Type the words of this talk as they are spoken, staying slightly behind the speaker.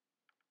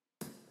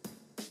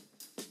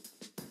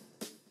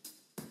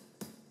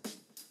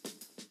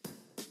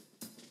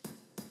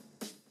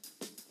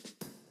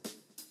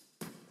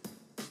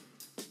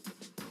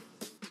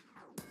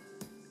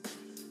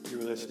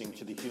You're listening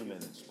to the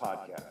Humans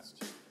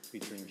Podcast,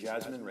 featuring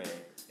Jasmine Ray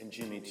and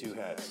Jimmy Two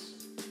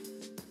Heads.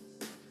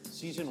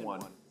 Season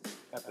 1,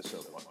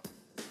 Episode 1.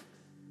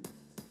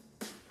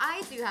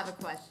 I do have a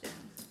question.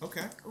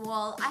 Okay.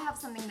 Well, I have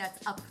something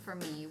that's up for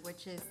me,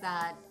 which is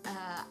that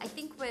I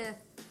think with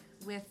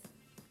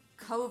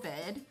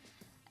COVID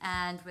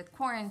and with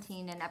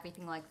quarantine and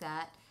everything like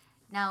that,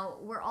 now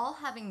we're all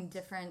having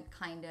different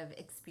kind of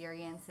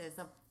experiences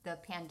of the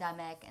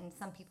pandemic, and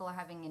some people are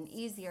having an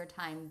easier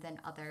time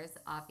than others,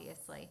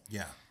 obviously.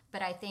 Yeah.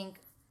 But I think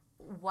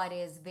what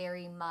is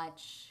very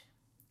much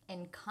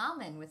in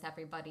common with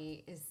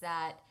everybody is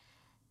that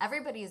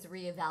everybody is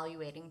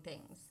reevaluating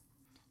things,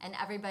 and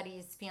everybody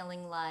is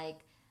feeling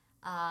like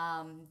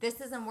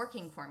this isn't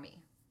working for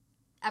me.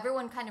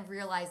 Everyone kind of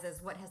realizes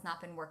what has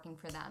not been working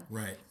for them.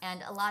 Right.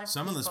 And a lot of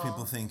Some of those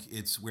people think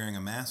it's wearing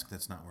a mask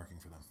that's not working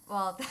for them.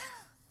 Well,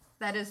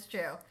 that is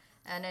true.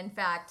 And in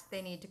fact,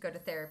 they need to go to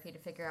therapy to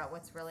figure out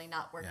what's really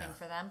not working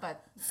for them.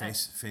 But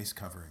face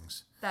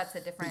coverings. That's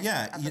a different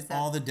episode.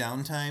 All the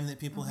downtime that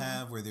people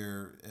have where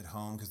they're at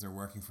home because they're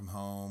working from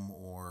home,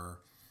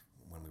 or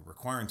when we were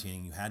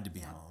quarantining, you had to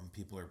be home.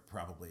 People are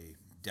probably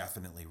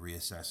definitely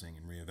reassessing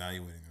and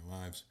reevaluating their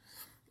lives.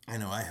 I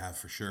know I have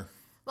for sure.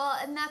 Well,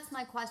 and that's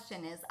my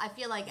question is, I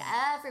feel like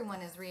everyone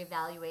is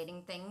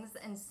reevaluating things,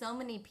 and so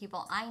many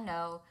people I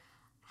know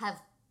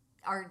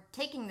are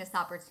taking this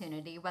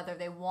opportunity, whether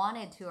they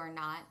wanted to or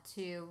not,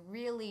 to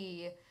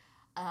really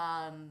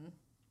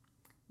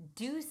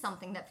do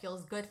something that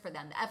feels good for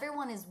them.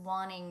 Everyone is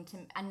wanting to,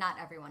 and not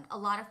everyone, a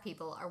lot of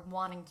people are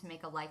wanting to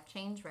make a life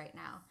change right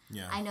now.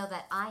 Yeah. I know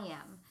that I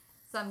am.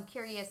 So I'm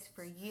curious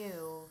for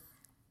you,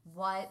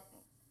 what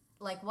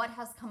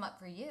has come up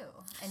for you?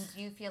 And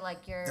do you feel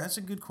like you're... That's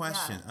a good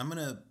question. Yeah. I'm going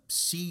to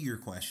see your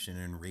question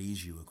and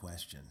raise you a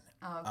question.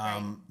 Oh,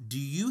 okay. Do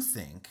you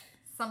think...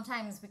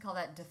 Sometimes we call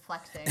that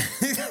deflecting.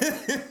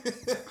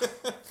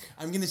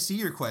 I'm going to see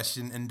your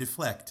question and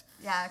deflect.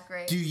 Yeah,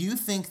 great. Do you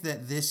think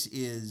that this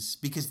is...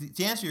 Because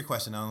to answer your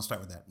question, I'll start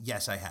with that.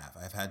 Yes, I have.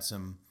 I've had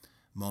some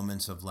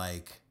moments of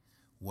like,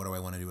 what do I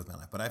want to do with my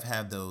life? But I've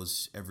had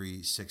those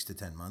every 6 to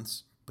 10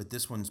 months. But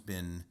this one's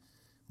been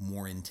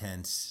more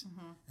intense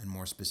and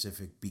more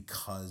specific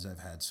because I've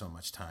had so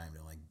much time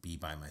to like be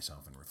by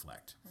myself and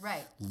reflect.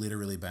 Right.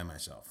 Literally by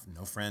myself.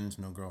 No friends,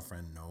 no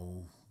girlfriend,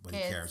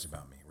 nobody cares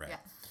about me. Right. Yeah.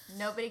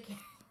 Nobody cares.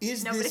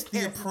 Is this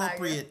the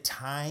appropriate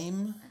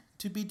time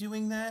to be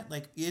doing that?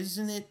 Like,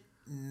 isn't it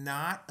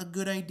not a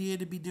good idea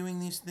to be doing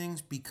these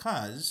things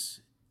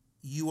because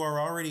you are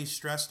already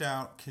stressed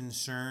out,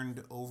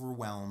 concerned,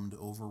 overwhelmed,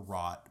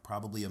 overwrought,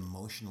 probably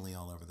emotionally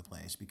all over the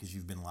place because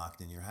you've been locked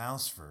in your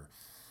house for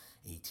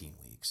 18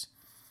 weeks.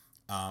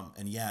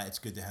 And yeah, it's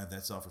good to have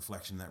that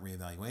self-reflection, that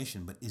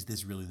reevaluation, but is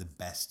this really the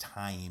best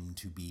time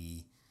to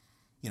be,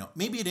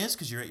 maybe it is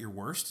because you're at your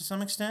worst to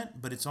some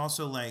extent, but it's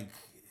also like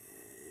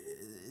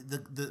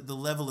the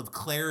level of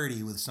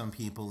clarity with some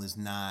people is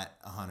not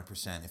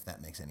 100%, if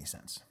that makes any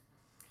sense.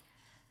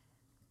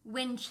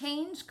 When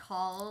change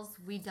calls,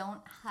 we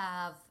don't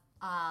have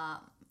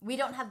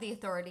the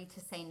authority to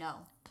say no.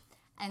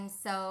 And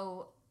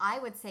so I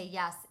would say,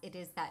 yes, it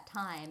is that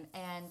time.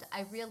 And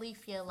I really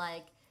feel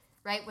like,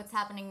 right, what's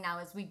happening now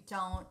is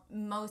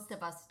most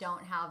of us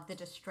don't have the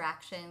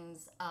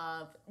distractions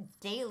of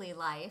daily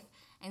life.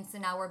 And so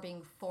now we're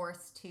being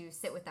forced to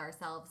sit with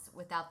ourselves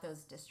without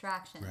those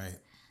distractions. Right.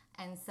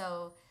 And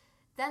so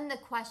then the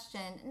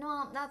question,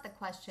 no, not the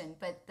question,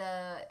 but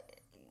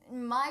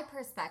my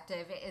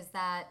perspective is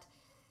that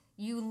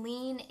you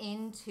lean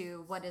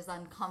into what is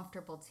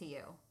uncomfortable to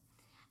you.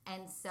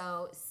 And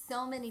so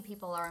many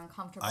people are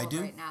uncomfortable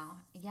right now.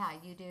 Yeah,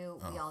 you do.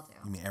 We all do.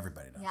 You mean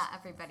everybody does? Yeah,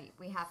 everybody.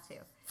 We have to.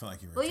 I feel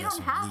like you were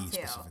addressing me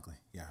specifically.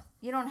 Yeah.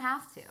 You don't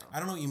have to. I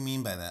don't know what you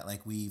mean by that.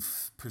 Like we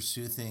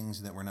pursue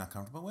things that we're not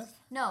comfortable with?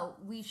 No,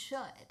 we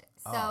should.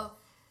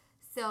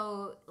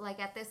 So like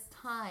at this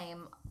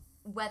time,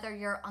 whether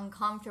you're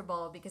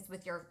uncomfortable because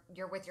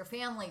you're with your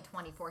family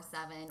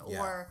 24/7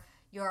 or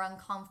you're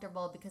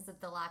uncomfortable because of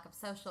the lack of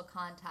social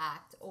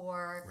contact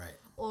or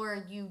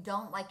you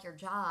don't like your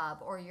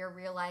job or you're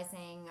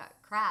realizing,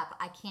 crap,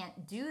 I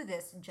can't do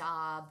this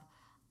job.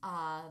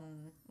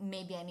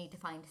 Maybe I need to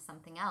find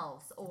something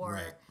else or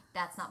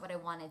that's not what I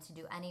wanted to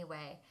do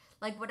anyway.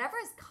 Like whatever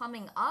is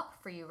coming up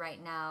for you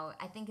right now,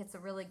 I think it's a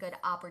really good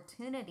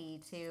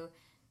opportunity to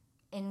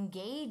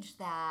engage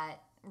that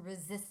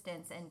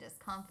resistance and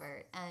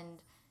discomfort.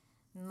 And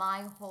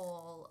my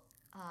whole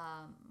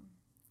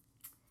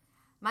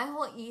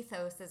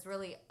ethos is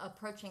really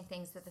approaching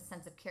things with a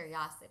sense of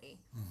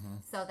curiosity.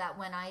 So that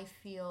when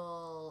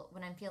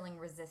I'm feeling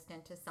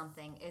resistant to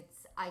something,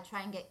 I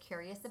try and get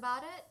curious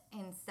about it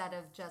instead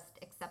of just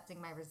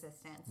accepting my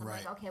resistance. I'm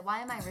like, okay,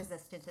 why am I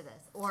resistant to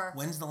this? Or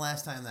when's the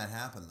last time that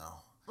happened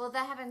though? Well,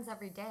 that happens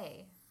every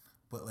day.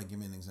 But like, give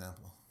me an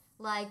example.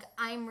 Like,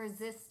 I'm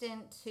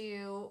resistant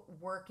to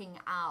working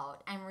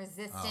out. I'm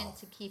resistant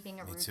to keeping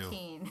a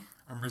routine. Too.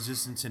 I'm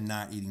resistant to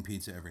not eating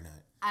pizza every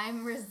night.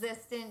 I'm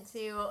resistant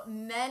to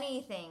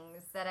many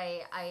things that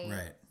I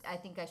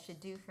think I should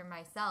do for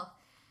myself.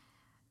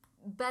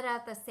 But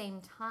at the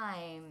same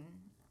time,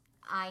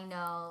 I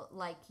know,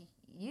 like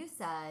you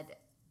said,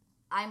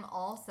 I'm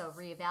also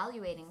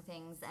reevaluating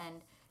things.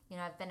 And,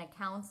 I've been a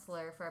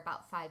counselor for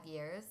about 5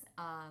 years.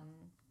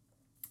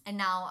 And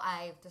now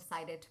I've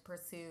decided to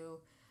pursue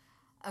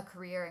a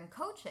career in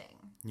coaching.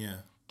 Yeah.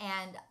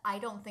 And I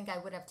don't think I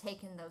would have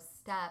taken those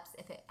steps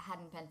if it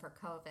hadn't been for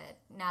COVID.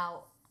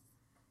 Now,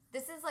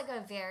 this is like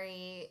a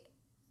very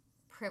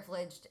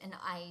privileged and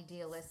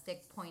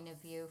idealistic point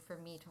of view for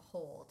me to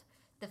hold.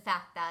 The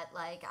fact that,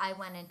 like, I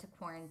went into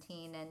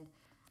quarantine and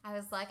I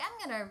was like, I'm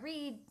gonna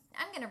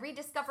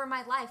rediscover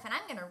my life and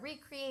I'm gonna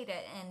recreate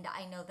it. And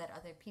I know that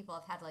other people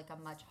have had like a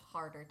much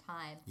harder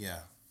time. Yeah.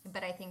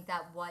 But I think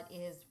that what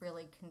is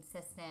really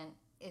consistent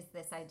is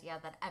this idea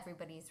that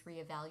everybody's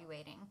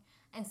reevaluating.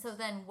 And so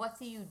then what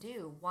do you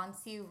do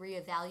once you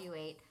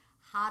reevaluate?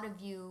 How do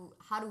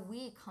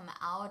we come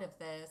out of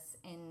this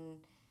and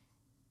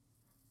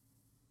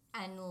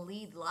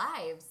lead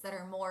lives that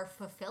are more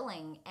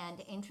fulfilling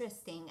and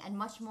interesting and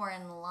much more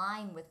in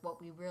line with what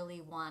we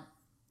really want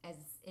as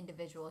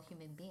individual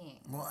human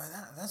beings? Well,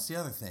 that's the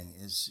other thing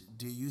is,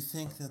 do you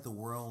think that the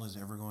world is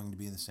ever going to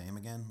be the same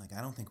again? Like,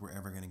 I don't think we're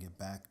ever going to get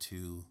back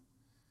to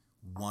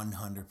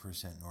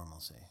 100%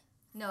 normalcy.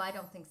 No, I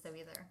don't think so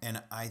either.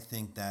 And I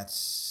think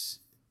that's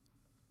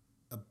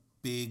a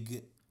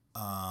big,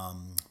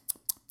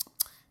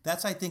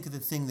 that's, I think, the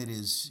thing that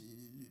is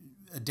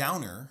a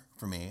downer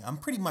for me. I'm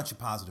pretty much a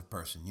positive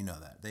person. You know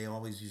that. They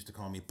always used to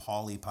call me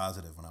Pauly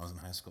Positive when I was in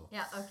high school.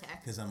 Yeah, okay.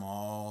 Because I'm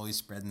always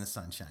spreading the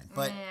sunshine.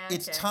 But yeah,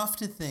 it's tough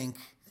to think.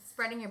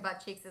 Spreading your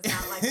butt cheeks is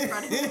not like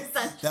spreading the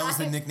sunshine. That was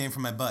the nickname for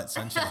my butt,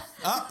 sunshine.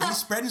 Oh, he's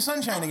spreading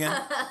sunshine again.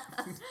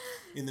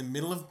 In the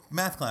middle of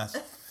math class.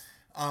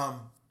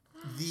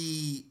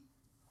 The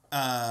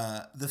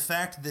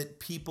fact that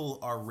people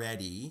are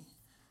ready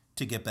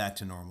to get back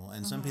to normal,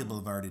 and some people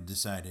have already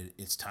decided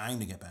it's time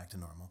to get back to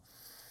normal,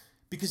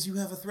 because you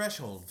have a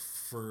threshold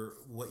for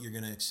what you're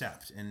going to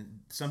accept.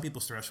 And some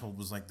people's threshold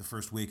was like the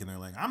first week, and they're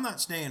like, I'm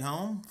not staying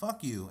home,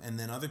 fuck you. And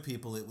then other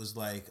people, it was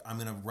like, I'm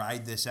going to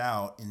ride this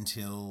out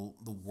until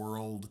the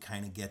world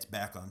kind of gets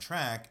back on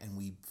track, and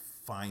we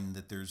find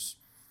that there's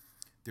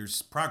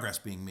progress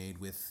being made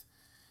with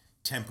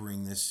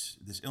tempering this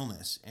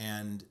illness.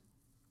 And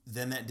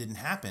then that didn't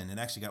happen. It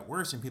actually got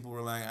worse, and people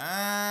were like,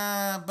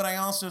 but I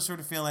also sort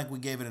of feel like we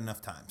gave it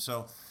enough time.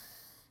 So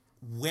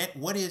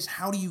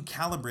how do you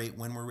calibrate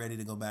when we're ready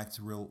to go back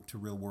to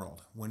real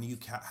world?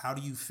 How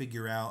do you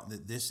figure out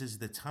that this is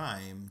the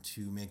time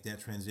to make that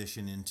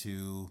transition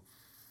into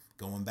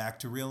going back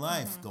to real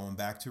life, going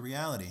back to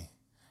reality,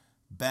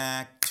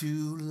 back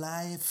to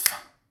life?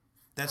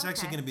 That's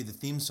actually going to be the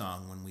theme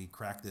song when we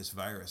crack this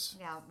virus.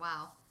 Yeah,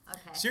 wow.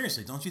 Okay.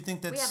 Seriously, don't you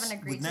think we haven't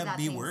agreed wouldn't to that that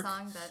be theme work?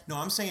 Song, but, no,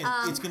 I'm saying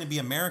it's going to be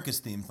America's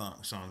theme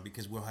song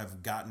because we'll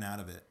have gotten out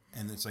of it,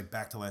 and it's like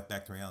back to life,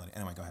 back to reality.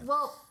 Anyway, go ahead.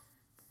 Well,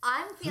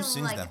 I'm feeling Who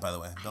sings like that, by the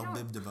way? Belle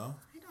Biv DeVoe?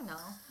 I don't know.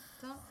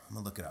 I'm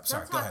gonna look it up. Don't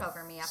Sorry, talk go ahead.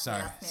 over me after you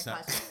ask me a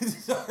question.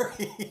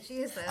 Sorry.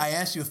 Jesus. I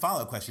asked you a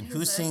follow-up question. Who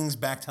Jesus. sings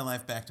 "Back to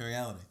Life, Back to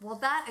Reality"? Well,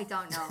 that I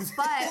don't know,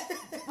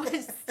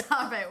 but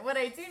stop it. What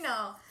I do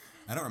know.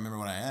 I don't remember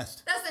what I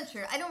asked. That's not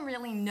true. I don't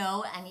really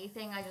know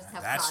anything. I just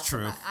have That's thoughts.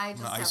 true. I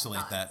just I'm gonna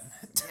isolate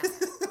thoughts.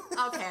 that.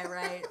 Yeah. Okay,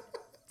 right.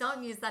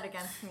 Don't use that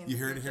against me. You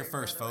heard it here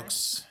first,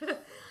 folks.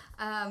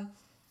 I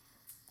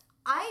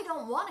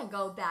don't want to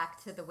go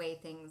back to the way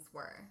things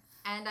were.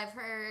 And I've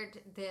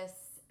heard this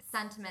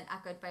sentiment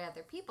echoed by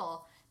other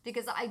people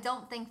because I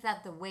don't think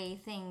that the way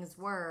things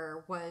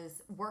were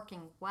was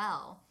working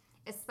well,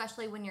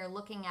 especially when you're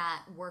looking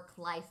at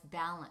work-life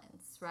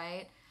balance,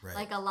 right?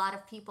 Like a lot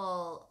of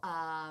people,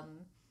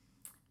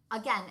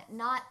 again,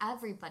 not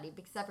everybody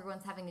because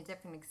everyone's having a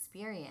different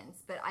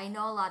experience, but I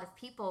know a lot of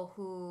people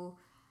who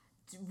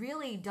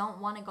really don't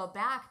want to go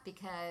back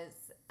because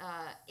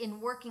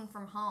in working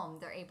from home,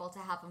 they're able to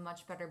have a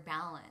much better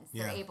balance.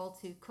 Yeah. They're able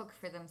to cook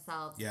for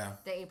themselves. Yeah.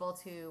 They're able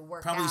to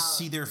work Probably out.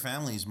 see their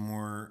families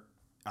more,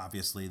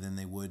 obviously, than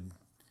they would.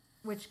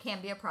 Which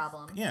can be a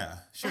problem. Yeah,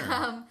 sure.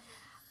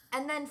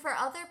 And then for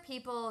other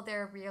people,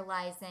 they're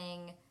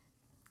realizing,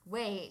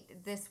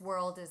 wait, this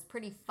world is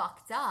pretty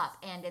fucked up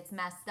and it's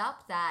messed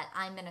up that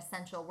I'm an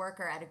essential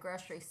worker at a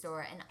grocery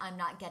store and I'm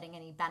not getting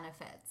any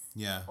benefits.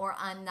 Yeah. Or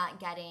I'm not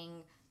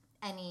getting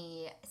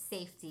any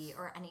safety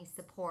or any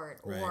support.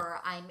 Right.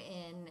 Or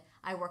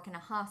I work in a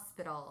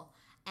hospital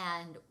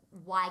and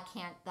why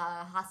can't the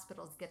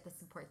hospitals get the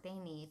support they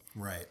need?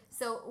 Right.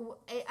 So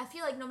I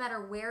feel like no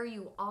matter where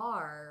you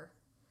are,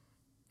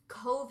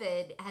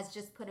 COVID has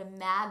just put a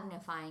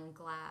magnifying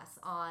glass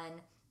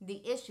on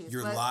the issues.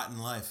 Your lot in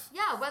life.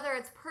 Yeah, whether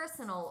it's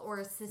personal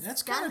or systemic.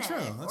 That's kind of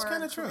true. That's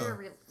kind of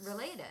true.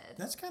 Related.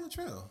 That's kind of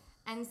true.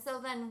 And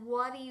so then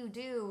what do you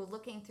do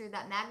looking through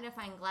that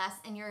magnifying glass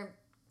and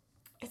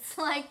it's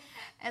like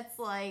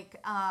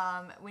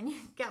when you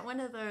get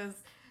one of those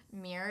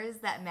mirrors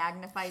that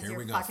magnifies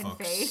your fucking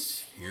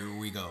face. Here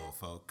we go,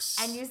 folks.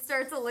 And you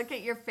start to look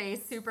at your face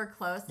super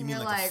close, and you're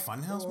like a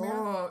funhouse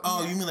mirror?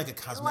 Oh, you mean like a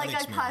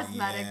cosmetics mirror? Like a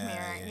cosmetic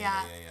mirror,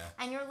 yeah.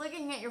 And you're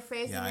looking at your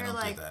face, and you're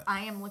like,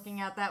 I am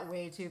looking at that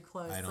way too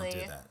closely. I don't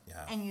do that,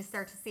 yeah. And you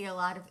start to see a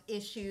lot of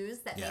issues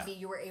that maybe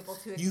you were able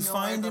to ignore You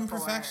find before.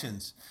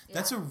 Imperfections.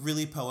 That's a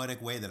really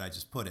poetic way that I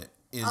just put it.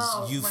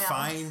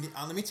 Find.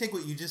 Let me take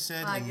what you just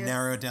said and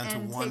narrow it down to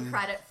one take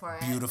credit for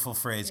it. Beautiful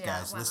phrase,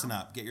 guys. Listen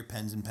up. Get your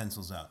pens and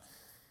pencils out.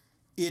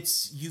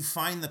 It's you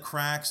find the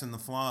cracks and the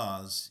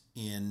flaws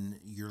in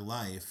your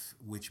life,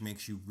 which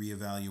makes you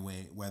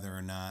reevaluate whether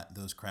or not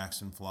those cracks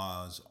and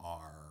flaws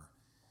are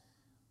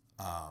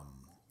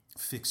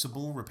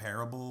fixable,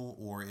 repairable,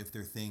 or if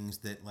they're things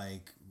that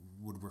like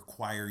would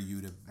require you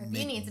to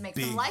you need to make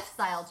some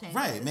lifestyle changes.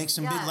 Right, make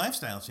some big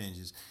lifestyle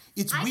changes.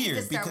 It's weird need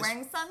to start because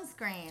wearing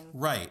sunscreen.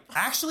 Right.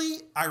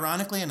 Actually,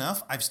 ironically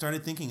enough, I've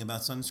started thinking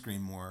about sunscreen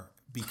more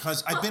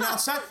because I've been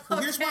outside. Well,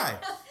 here's why.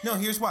 No,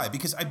 here's why.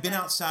 Because I've been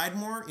outside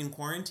more in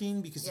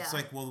quarantine because it's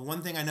like, well, the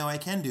one thing I know I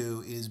can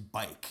do is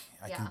bike.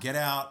 I can get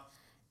out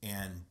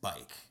and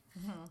bike.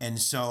 Mm-hmm. And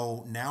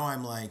so now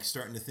I'm like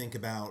starting to think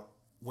about,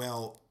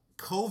 well,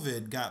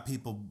 COVID got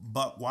people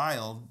butt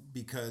wild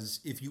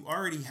because if you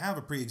already have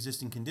a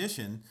pre-existing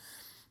condition,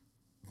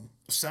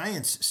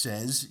 science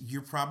says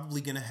you're probably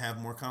going to have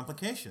more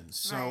complications.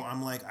 So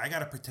I'm like, I got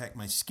to protect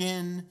my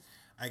skin.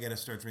 I got to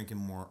start drinking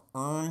more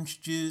orange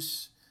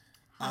juice.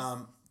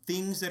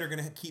 Things that are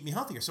going to keep me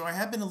healthier. So I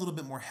have been a little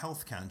bit more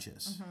health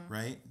conscious,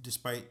 right?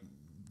 Despite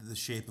the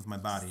shape of my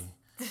body.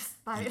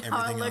 Despite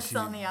how it looks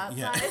on the outside.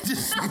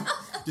 Yeah.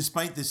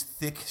 Despite this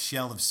thick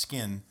shell of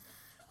skin,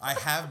 I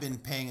have been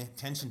paying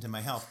attention to my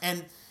health.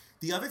 And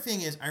the other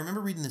thing is, I remember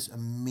reading this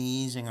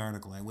amazing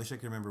article. I wish I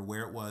could remember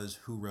where it was,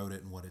 who wrote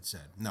it, and what it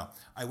said. No,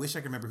 I wish I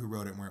could remember who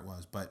wrote it and where it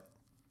was. But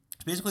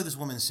it's basically this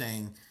woman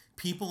saying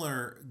people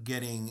are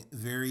getting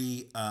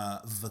very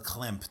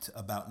verklempt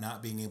about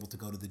not being able to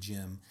go to the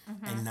gym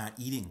and not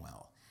eating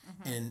well.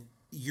 And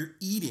you're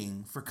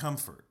eating for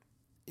comfort.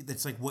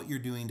 That's like what you're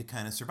doing to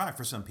kind of survive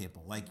for some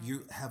people. Like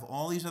you have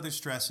all these other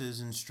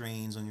stresses and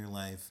strains on your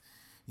life.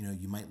 You know,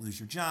 you might lose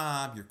your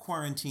job, you're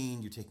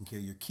quarantined, you're taking care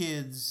of your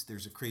kids,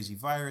 there's a crazy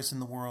virus in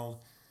the world.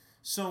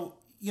 So,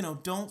 you know,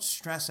 don't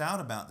stress out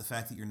about the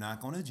fact that you're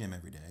not going to the gym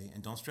every day,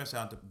 and don't stress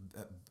out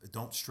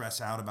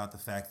about the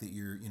fact that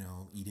you're, you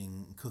know,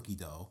 eating cookie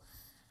dough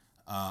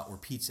or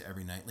pizza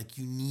every night. Like,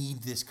 you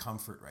need this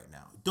comfort right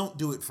now. Don't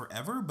do it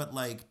forever, but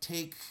like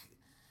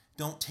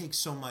don't take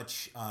so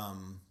much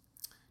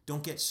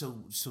don't get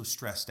so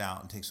stressed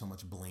out and take so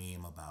much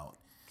blame about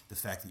the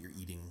fact that you're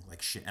eating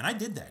like shit. And I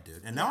did that,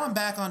 dude. And now I'm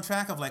back on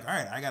track of like, all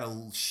right, I got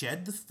to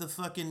shed the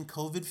fucking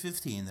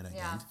COVID-15 that I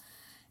did.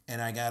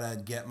 And I got to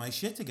get my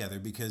shit together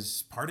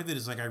because part of it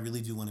is like, I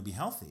really do want to be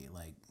healthy.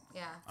 Like,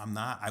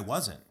 I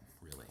wasn't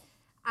really.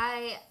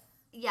 I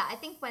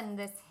think when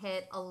this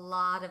hit, a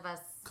lot of us.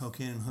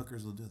 Cocaine and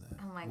hookers will do that.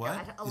 Oh my what?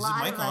 God. Is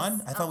the mic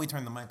on? I thought we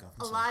turned the mic off.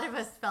 A lot of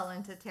us fell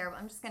into terrible,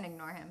 I'm just going to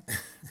ignore him,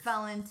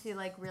 fell into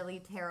like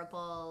really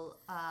terrible,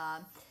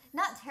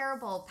 not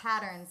terrible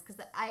patterns,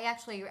 because I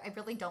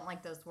really don't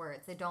like those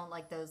words. I don't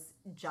like those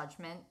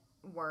judgment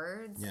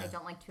words. I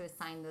don't like to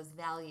assign those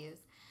values.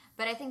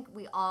 But I think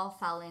we all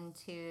fell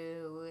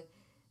into,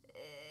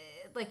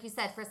 like you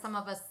said, for some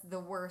of us, the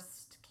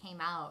worst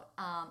came out.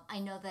 I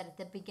know that at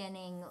the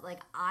beginning,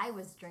 like I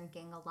was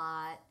drinking a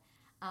lot.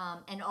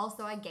 And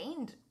also I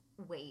gained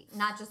weight,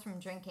 not just from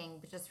drinking,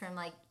 but just from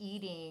like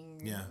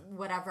eating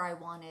whatever I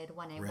wanted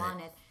when I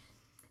wanted.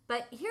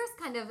 But here's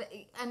kind of,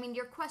 I mean,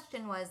 your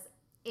question was,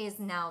 is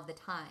now the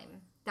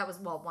time? That was,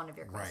 well, one of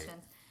your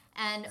questions.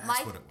 And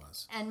that's what it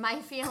was. And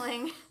my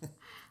feeling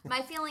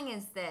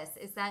is this,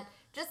 is that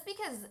just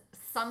because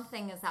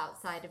something is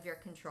outside of your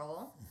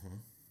control,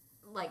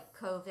 like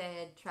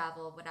COVID,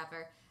 travel,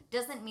 whatever,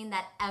 doesn't mean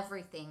that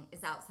everything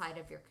is outside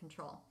of your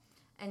control.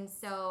 And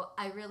so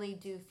I really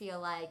do feel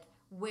like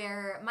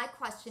my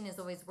question is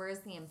always, where's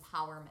the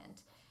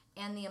empowerment?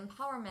 And the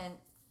empowerment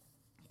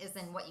is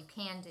in what you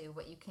can do,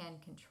 what you can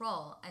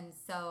control. And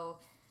so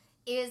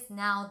is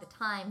now the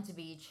time to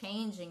be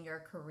changing your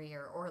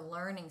career or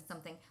learning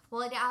something?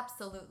 Well, it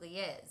absolutely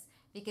is,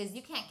 because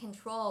you can't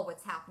control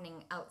what's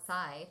happening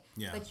outside,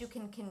 but you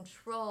can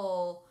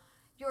control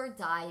your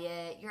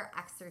diet, your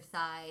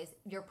exercise,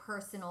 your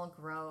personal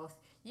growth.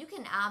 You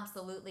can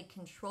absolutely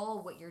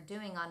control what you're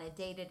doing on a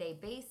day-to-day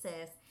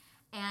basis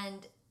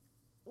and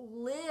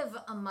live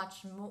a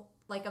much more,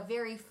 like a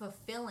very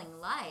fulfilling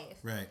life.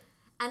 Right.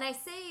 And I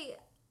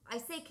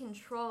say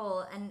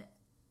control, and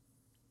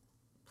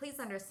please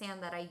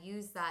understand that I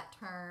use that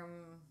term.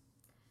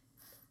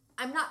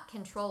 I'm not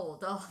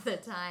controlled all the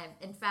time.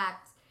 In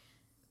fact,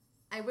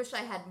 I wish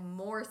I had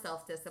more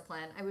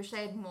self-discipline. I wish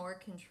I had more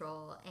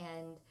control,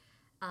 and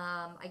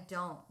I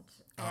don't.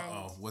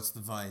 What's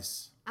the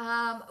vice?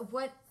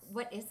 What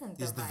isn't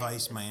the vice? Is the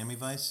vice Miami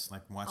Vice?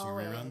 Like watching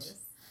reruns?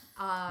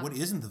 What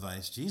isn't the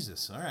vice?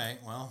 Jesus. All right.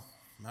 Well,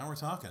 now we're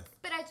talking.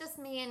 But I just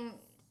mean,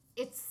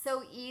 it's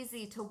so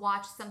easy to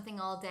watch something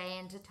all day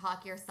and to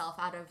talk yourself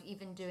out of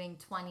even doing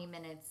 20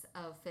 minutes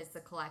of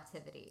physical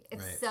activity.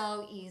 It's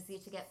so easy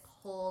to get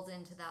pulled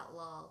into that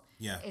lull.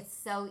 Yeah. It's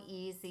so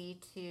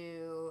easy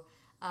to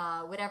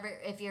whatever,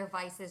 if your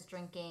vice is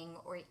drinking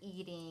or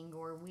eating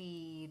or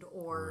weed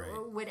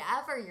or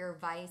whatever your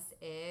vice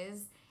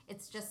is,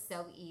 it's just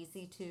so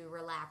easy to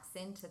relax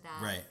into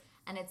that. Right.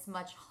 And it's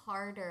much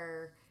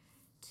harder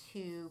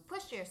to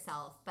push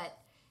yourself. But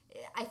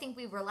I think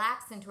we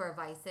relax into our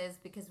vices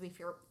because we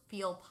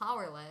feel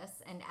powerless,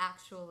 and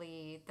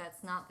actually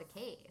that's not the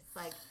case.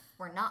 Like,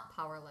 we're not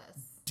powerless.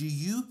 Do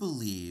you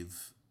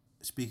believe,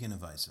 speaking of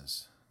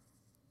vices,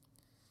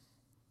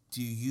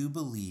 do you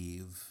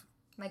believe...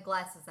 My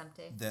glass is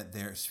empty. That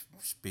there's,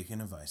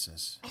 speaking of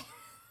vices,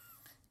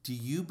 do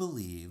you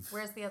believe...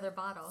 Where's the other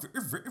bottle?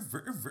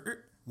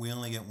 We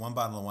only get one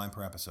bottle of wine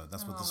per episode.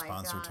 That's what the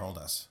sponsor told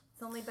us.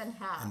 It's only been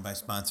half. And by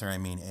sponsor, I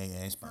mean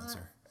AA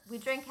sponsor. We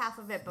drank half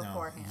of it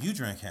beforehand. No, you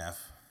drank half.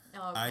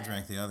 Okay. I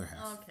drank the other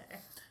half.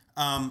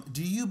 Okay.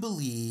 Do you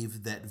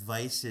believe that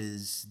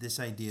vices, this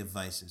idea of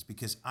vices,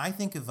 because I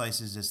think of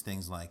vices as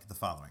things like the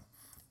following.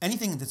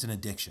 Anything that's an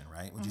addiction,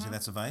 right? Would you say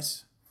that's a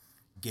vice?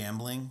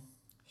 Gambling.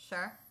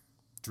 Sure.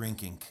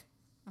 Drinking.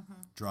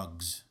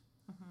 Drugs.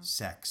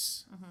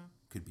 Sex.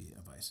 Could be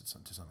a vice to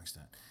some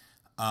extent.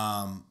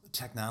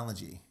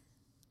 Technology.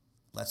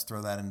 Let's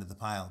throw that into the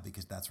pile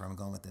because that's where I'm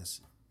going with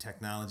this.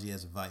 Technology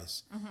as a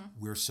vice.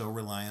 We're so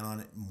reliant on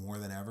it more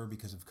than ever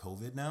because of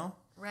COVID now.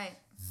 Right.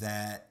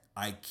 That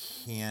I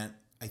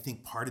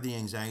think part of the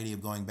anxiety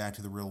of going back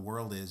to the real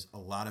world is a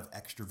lot of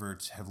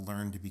extroverts have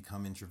learned to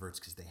become introverts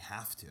because they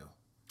have to.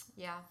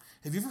 Yeah.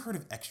 Have you ever heard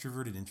of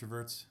extroverted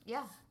introverts?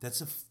 Yeah.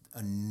 That's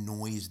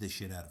annoys the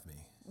shit out of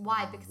me.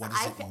 Why? Because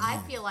I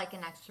feel like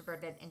an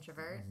extroverted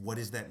introvert. What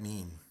does that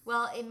mean?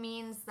 Well, it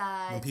means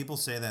that... When people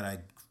say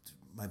that,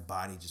 my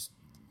body just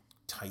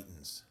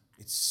tightens.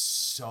 It's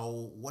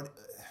so... What?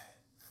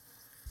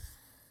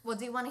 Well,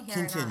 do you want to hear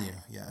Continue, it?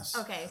 yes.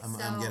 Okay,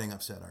 I'm getting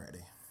upset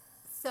already.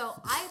 So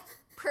I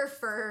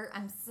prefer...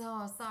 I'm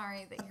so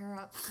sorry that you're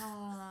upset.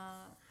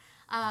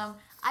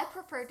 I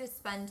prefer to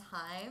spend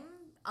time,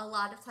 a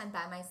lot of time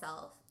by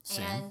myself.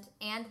 Same.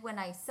 And when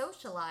I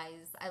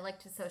socialize, I like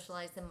to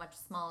socialize in much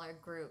smaller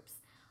groups.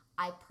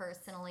 I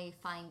personally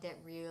find it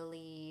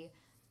really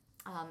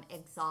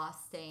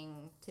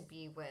exhausting to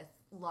be with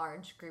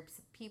large groups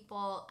of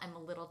people. I'm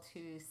a little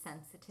too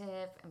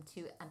sensitive. I'm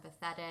too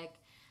empathetic,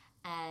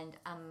 and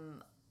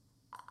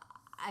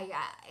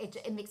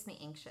it makes me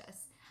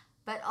anxious.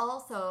 But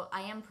also,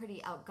 I am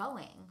pretty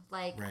outgoing.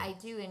 Like, I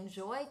do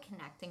enjoy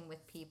connecting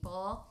with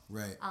people.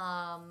 Right.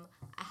 I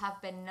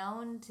have been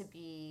known to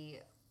be...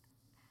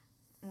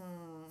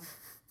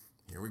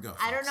 Here we go.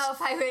 I don't know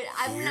if I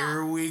would.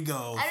 Here we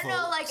go. I don't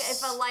know, like,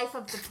 if a life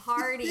of the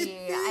party.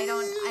 I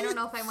don't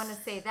know if I want to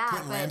say that.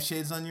 Putting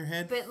lampshades on your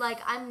head. But like,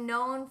 I'm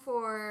known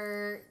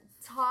for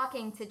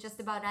talking to just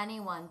about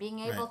anyone, being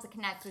able to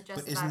connect with just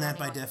about anyone. But isn't that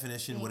by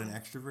definition what an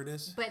extrovert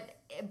is?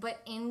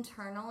 But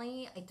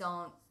internally, I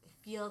don't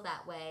feel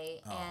that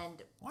way. Oh.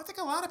 And well, I think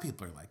a lot of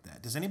people are like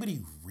that. Does anybody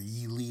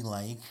really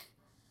like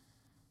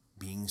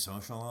being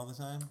social all the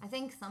time? I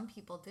think some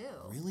people do.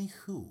 Really?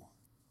 Who?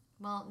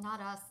 Well, not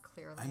us,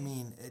 clearly. I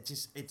mean,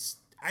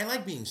 I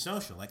like being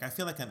social. Like, I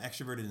feel like I'm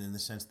extroverted in the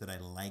sense that I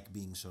like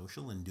being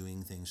social and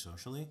doing things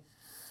socially.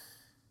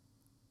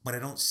 But I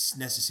don't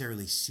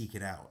necessarily seek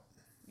it out.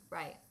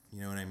 Right. You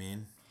know what I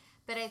mean?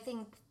 But I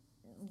think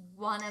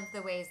one of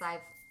the ways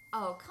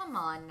oh, come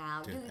on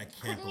now. Dude, you I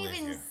can't couldn't believe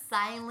even you.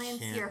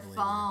 silence your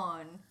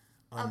phone.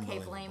 Okay,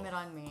 Unbelievable. blame it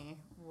on me.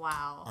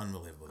 Wow.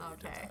 Unbelievable that you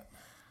did that.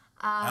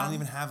 Um, I don't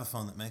even have a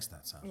phone that makes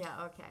that sound.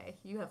 Yeah, okay.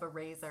 You have a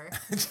razor.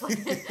 It's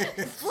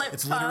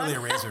literally a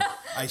razor.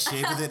 I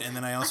shave with it and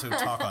then I also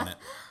talk on it.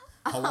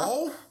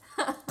 Hello?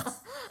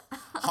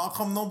 How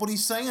come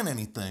nobody's saying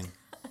anything?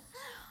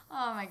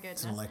 Oh my goodness.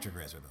 It's an electric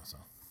razor though, so.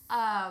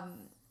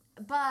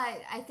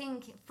 But I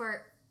think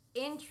for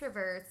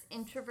introverts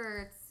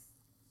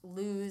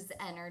lose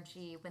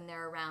energy when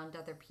they're around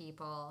other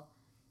people.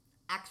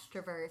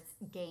 Extroverts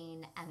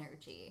gain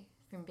energy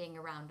from being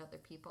around other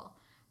people.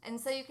 And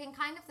so you can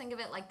kind of think of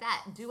it like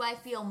that. Do I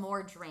feel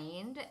more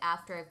drained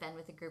after I've been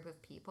with a group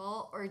of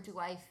people, or do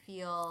I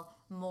feel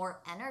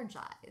more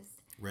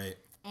energized? Right.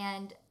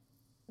 And,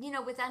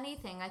 with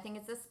anything, I think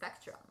it's a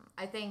spectrum.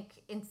 I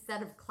think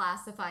instead of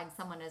classifying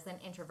someone as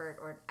an introvert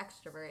or an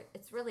extrovert,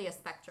 it's really a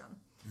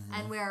spectrum. Mm-hmm.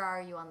 And where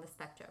are you on the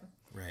spectrum?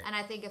 Right. And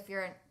I think if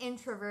you're an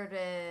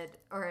extroverted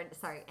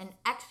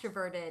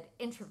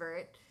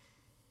introvert,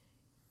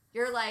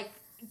 you're like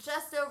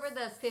just over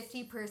the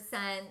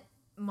 50%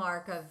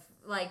 mark of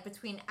like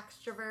between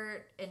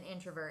extrovert and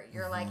introvert.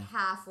 You're like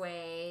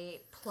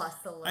halfway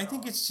plus a little. I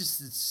think it's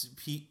just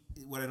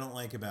what I don't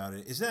like about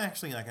it is that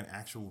actually like an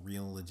actual,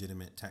 real,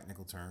 legitimate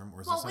technical term,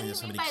 or is well, it something that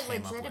somebody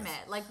came up with?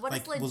 Like, what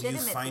is legitimate? Will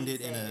you find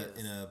it in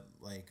a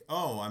like,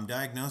 oh, I'm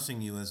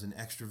diagnosing you as an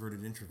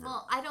extroverted introvert?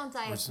 Well, I don't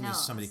diagnose. Or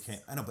somebody can't.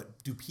 I know, but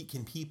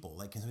can people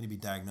can somebody be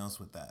diagnosed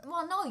with that?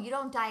 Well, no, you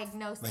don't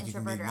diagnose like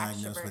introvert you or can be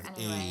diagnosed extrovert with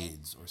anyway.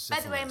 AIDS or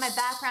syphilis. By the way, my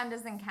background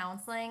is in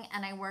counseling,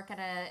 and I work at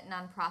a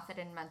nonprofit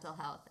in mental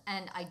health,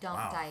 and I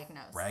don't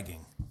diagnose.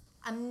 Bragging.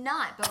 I'm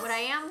not, but what I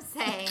am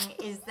saying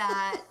is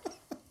that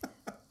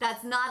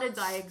that's not a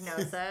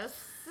diagnosis.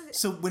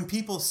 So when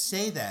people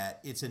say that,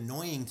 it's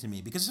annoying to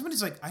me because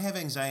somebody's like, I have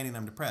anxiety and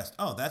I'm depressed.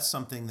 Oh, that's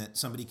something that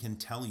somebody can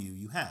tell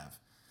you have.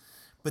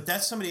 But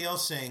that's somebody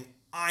else saying,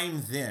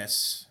 I'm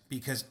this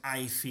because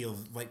I feel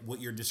like what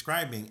you're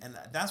describing. And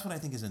that's what I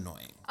think is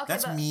annoying. Okay,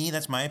 that's me.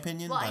 That's my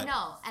opinion. Well, I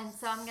know. And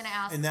so I'm going to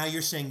ask. And now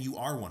you're saying you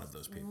are one of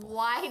those people.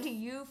 Why do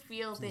you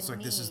feel the need? It's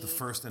like this is the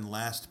first and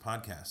last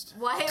podcast.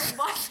 Why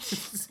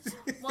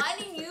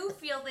do you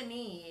feel the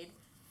need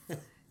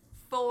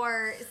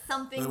for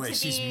something to be... By the way,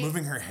 she's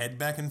moving her head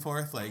back and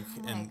forth like...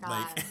 Oh my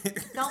God.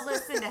 Don't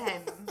listen to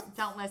him.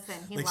 Don't listen.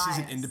 He lies. She's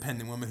an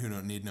independent woman who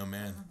don't need no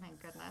man. Oh my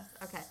goodness.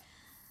 Okay.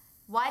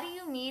 Why do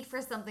you need for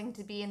something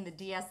to be in the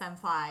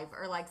DSM-5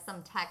 or like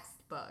some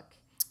textbook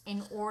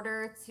in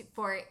order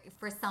for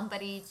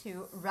somebody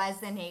to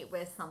resonate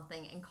with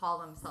something and call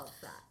themselves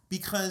that?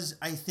 Because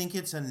I think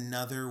it's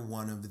another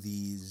one of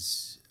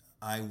these...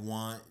 I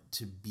want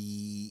to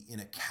be in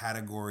a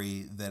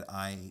category that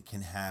I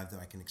can have, that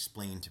I can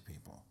explain to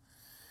people.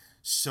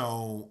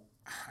 So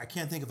I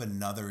can't think of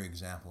another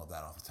example of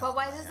that off the top of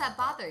my head. But why does that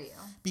bother you?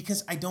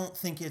 Because I don't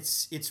think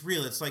it's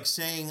real. It's like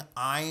saying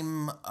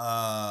I'm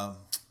an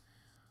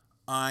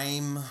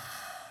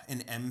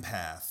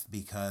empath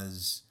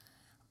because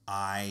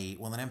an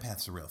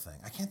empath's a real thing.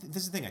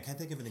 This is the thing. I can't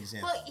think of an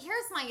example. Well,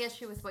 here's my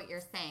issue with what you're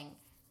saying.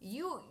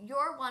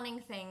 You're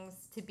wanting things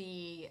to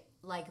be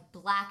like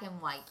black and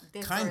white,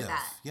 this kind or of,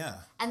 that. Yeah.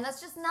 And that's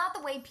just not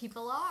the way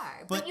people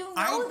are. But you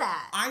know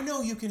that. I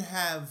know you can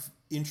have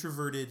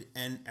introverted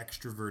and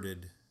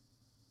extroverted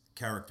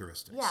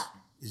characteristics. Yeah.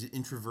 Is it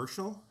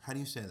introversial? How do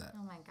you say that?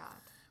 Oh my God.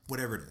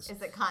 Whatever it is.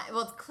 Is it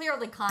well, it's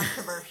clearly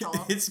controversial.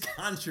 It's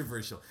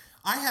controversial.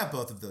 I have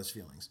both of those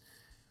feelings.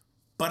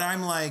 But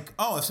I'm like,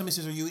 oh, if somebody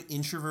says, are you an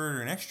introvert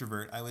or an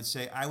extrovert? I would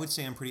say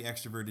I'm pretty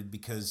extroverted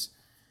because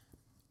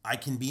I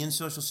can be in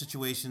social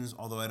situations,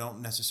 although I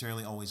don't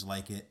necessarily always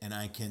like it, and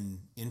I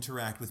can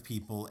interact with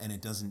people, and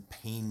it doesn't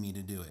pain me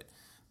to do it.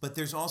 But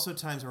there's also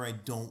times where I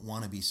don't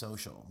want to be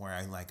social, where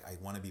I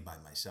want to be by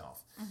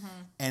myself. Mm-hmm.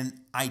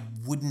 And I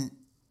wouldn't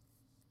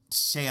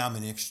say I'm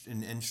an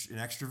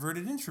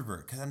extroverted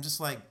introvert, because I'm just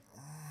like,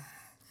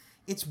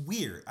 it's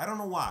weird. I don't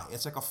know why.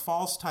 It's like a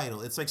false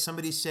title. It's like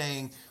somebody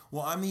saying,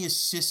 well, I'm the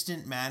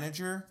assistant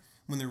manager,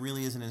 when there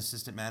really isn't an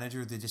assistant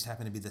manager. They just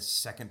happen to be the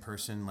second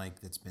person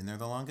that's been there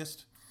the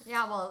longest.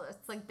 Yeah, well,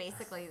 it's like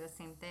basically the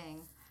same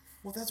thing.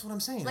 Well, that's what I'm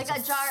saying. Like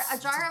a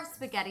jar of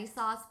spaghetti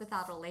sauce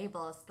without a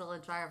label is still a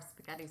jar of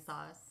spaghetti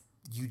sauce.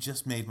 You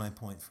just made my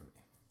point for me.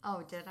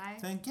 Oh, did I?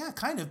 Yeah,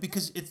 kind of,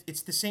 because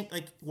it's the same.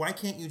 Like, why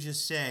can't you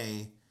just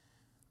say,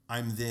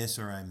 I'm this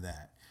or I'm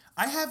that?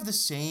 I have the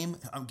same.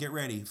 Get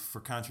ready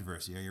for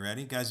controversy. Are you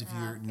ready, guys? If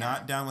you're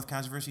not down with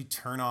controversy,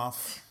 turn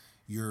off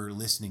your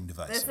listening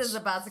devices. This is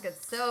about to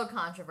get so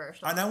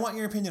controversial. And I want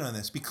your opinion on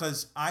this,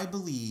 because I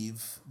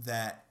believe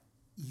that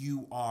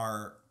you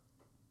are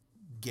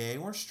gay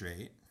or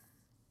straight,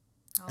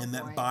 and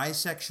that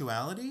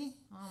bisexuality,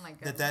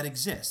 that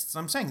exists.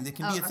 I'm saying that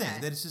can be a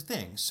thing, that it's a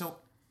thing. So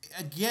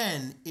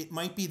again, it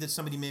might be that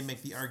somebody may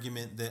make the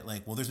argument that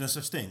there's no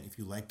such thing. If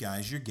you like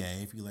guys, you're gay.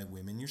 If you like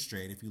women, you're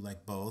straight. If you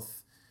like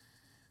both,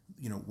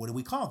 what do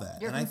we call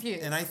that? You're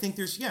confused. I think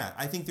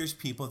there's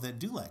people that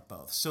do like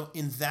both. So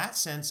in that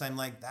sense, I'm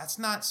like, that's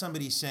not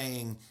somebody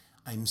saying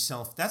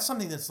that's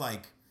something that's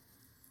like,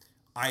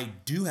 I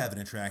do have an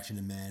attraction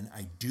to men.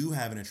 I do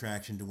have an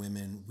attraction to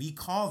women. We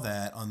call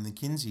that on the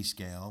Kinsey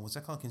scale. What's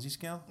that called? Kinsey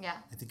scale? Yeah.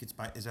 I think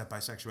is that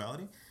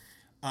bisexuality?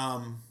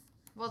 The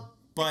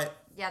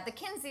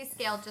Kinsey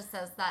scale just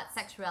says that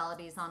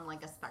sexuality is on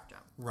a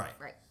spectrum. Right.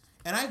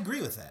 And I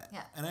agree with that.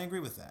 Yeah. And I agree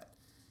with that.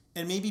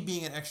 And maybe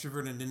being an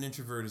extrovert and an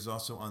introvert is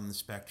also on the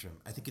spectrum.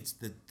 I think it's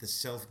the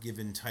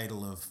self-given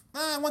title of,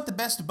 I want the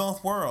best of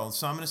both worlds,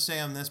 so I'm going to say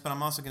I'm this, but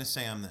I'm also going to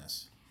say I'm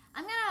this.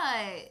 I'm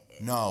going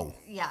to... No.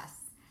 Yes.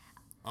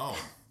 Oh,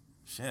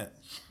 shit.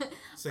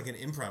 It's like an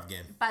improv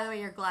game. By the way,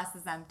 your glass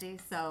is empty,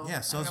 so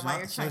yeah, I don't know why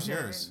you're trying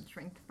to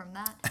drink from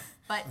that.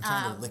 But I'm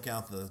trying to lick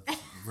out the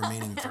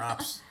remaining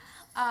drops.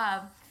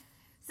 So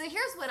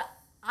here's what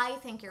I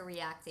think you're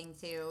reacting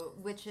to,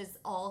 which is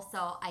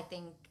also, I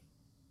think,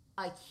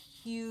 a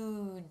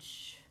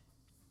huge...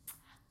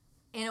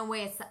 In a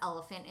way, it's the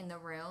elephant in the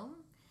room,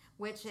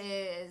 which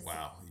is...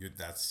 Wow,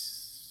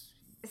 that's...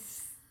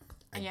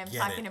 I'm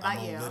talking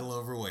about you. I'm a little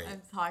overweight.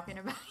 I'm talking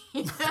about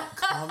you.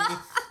 Call me.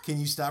 Can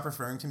you stop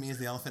referring to me as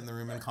the elephant in the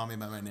room and call me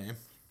by my name?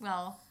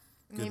 Well,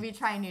 maybe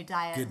try a new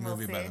diet. Good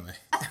movie, by the way.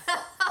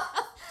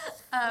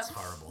 That's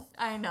horrible.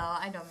 I know.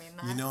 I don't mean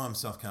that. You know I'm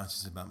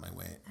self-conscious about my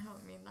weight. I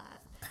don't mean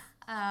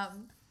that.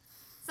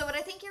 So So what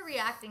I think you're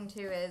reacting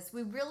to is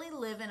we really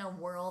live in a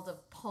world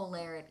of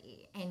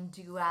polarity and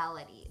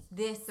duality,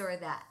 this or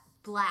that,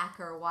 black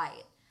or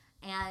white.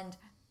 And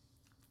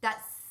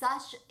that's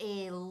such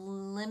a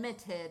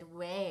limited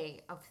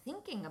way of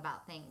thinking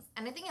about things.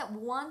 And I think at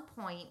one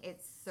point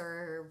it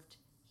served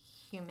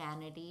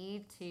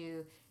humanity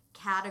to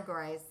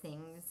categorize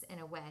things in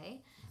a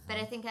way. But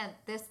I think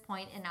at this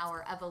point in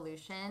our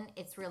evolution,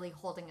 it's really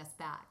holding us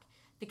back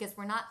because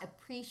we're not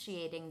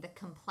appreciating the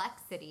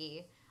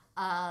complexity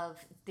of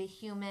the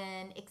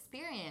human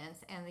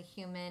experience and the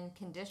human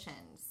condition.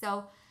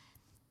 So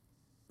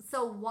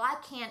why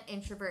can't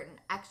introvert and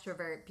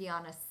extrovert be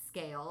on a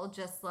scale,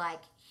 just like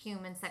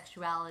human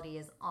sexuality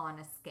is on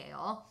a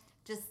scale?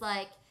 Just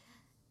like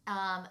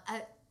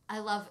I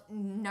love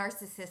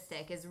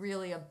narcissistic is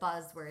really a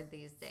buzzword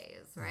these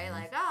days, right?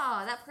 Like,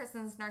 oh, that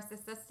person's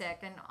narcissistic.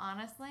 And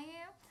honestly,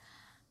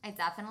 I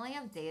definitely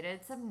have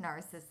dated some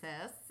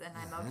narcissists, and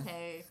I'm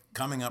okay.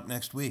 Coming up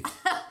next week.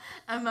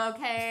 I'm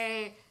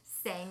okay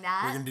saying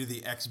that. We're going to do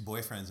the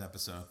ex-boyfriends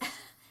episode.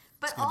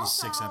 But it's going to be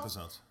also, 6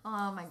 episodes.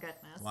 Oh my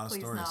goodness. A lot of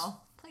Please stories.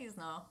 no. Please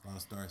no. A lot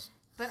of stories.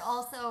 But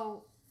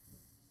also,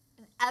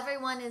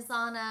 everyone is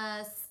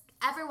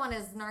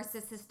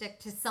narcissistic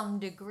to some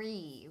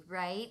degree,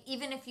 right?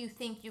 Even if you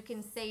think you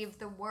can save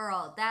the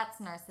world,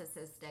 that's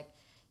narcissistic,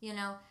 you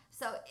know?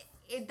 So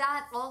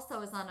that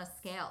also is on a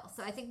scale.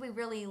 So I think we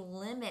really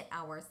limit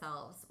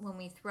ourselves when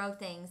we throw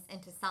things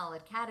into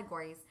solid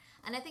categories.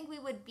 And I think we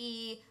would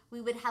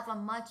have a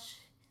much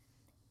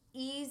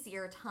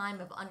easier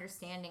time of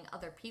understanding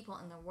other people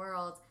in the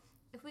world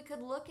if we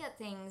could look at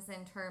things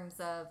in terms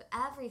of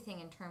everything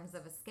in terms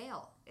of a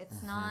scale.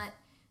 It's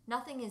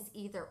nothing is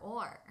either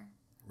or.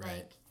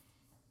 Right.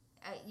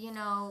 Like,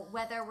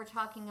 whether we're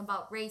talking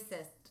about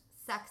racist,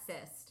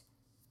 sexist,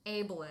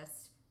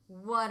 ableist,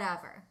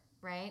 whatever,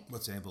 right?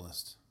 What's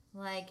ableist?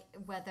 Like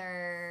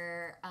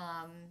whether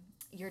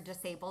you're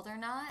disabled or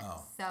not.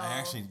 Oh, so, I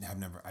actually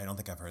I don't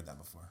think I've heard that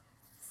before.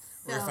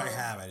 So, or if I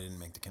have, I didn't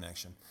make the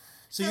connection.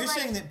 So you're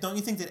saying that, don't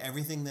you think that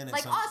everything that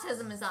like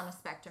autism is on a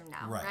spectrum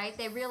now, right?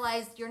 They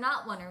realized you're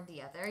not one or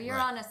the other. You're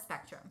on a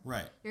spectrum.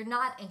 Right. You're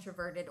not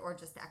introverted or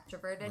just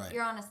extroverted. Right.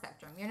 You're on a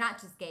spectrum. You're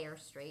not just gay or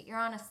straight. You're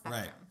on a spectrum.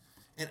 Right.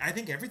 And I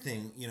think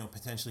everything,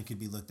 potentially could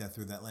be looked at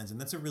through that lens. And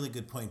that's a really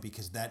good point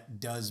because that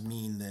does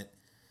mean that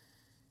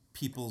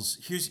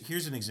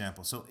here's an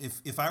example. So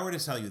if I were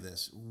to tell you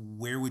this,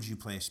 where would you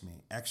place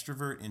me?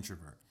 Extrovert,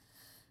 introvert.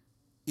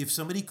 If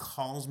somebody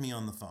calls me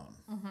on the phone,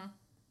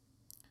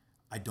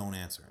 I don't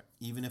answer it.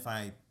 Even if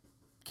I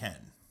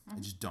can, I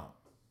just don't.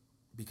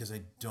 Because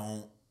I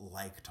don't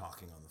like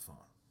talking on the phone.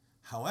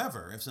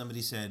 However, if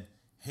somebody said,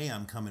 hey,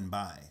 I'm coming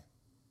by,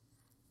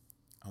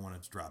 I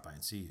wanted to drop by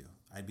and see you,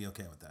 I'd be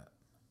okay with that.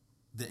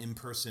 The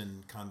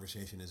in-person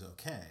conversation is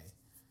okay,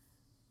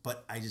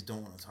 but I just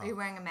don't want to talk. Are you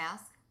wearing a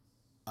mask?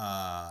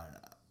 I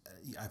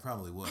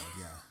probably would,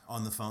 yeah.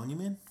 On the phone, you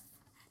mean?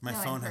 My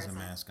phone has a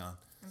mask on.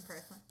 In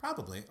person?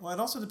 Probably. Well, it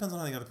also depends on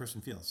how the other person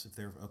feels. If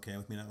they're okay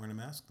with me not wearing a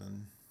mask,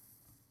 then...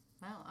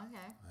 Oh,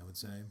 okay. I would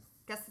say.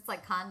 Guess it's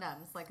like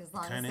condoms. Like as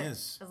long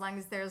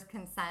as there's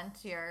consent,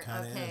 you're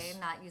okay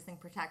not using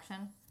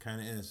protection.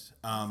 Kind of is.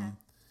 Okay.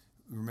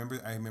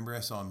 I remember I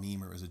saw a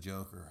meme or it was a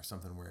joke or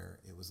something where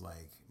it was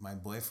like, my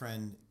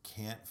boyfriend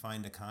can't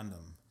find a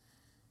condom.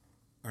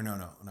 Or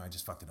no, I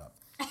just fucked it up.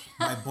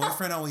 My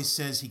boyfriend always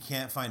says he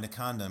can't find a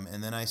condom,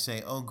 and then I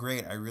say, oh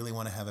great, I really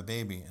want to have a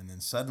baby, and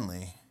then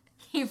suddenly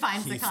he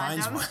finds a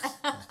condom. Finds one.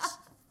 Yes.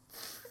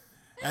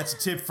 That's a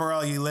tip for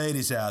all you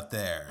ladies out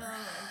there. Oh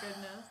my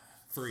goodness.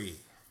 Free.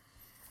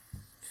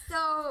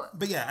 So.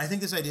 But yeah, I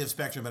think this idea of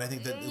spectrum, but I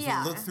think that if we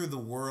look through the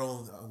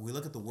world, we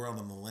look at the world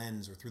on the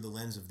lens or through the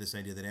lens of this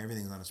idea that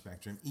everything's on a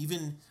spectrum.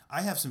 Even I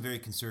have some very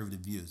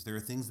conservative views. There are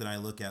things that I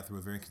look at through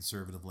a very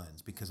conservative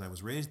lens because I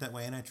was raised that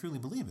way and I truly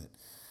believe it.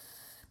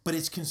 But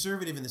it's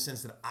conservative in the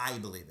sense that I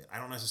believe it. I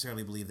don't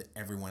necessarily believe that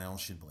everyone else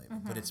should believe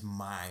it, but it's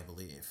my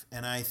belief.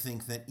 And I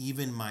think that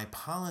even my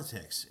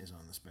politics is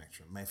on the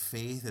spectrum. My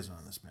faith is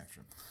on the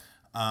spectrum.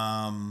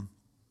 I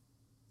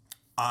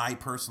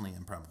personally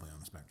am probably on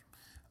the spectrum.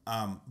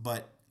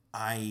 But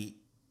I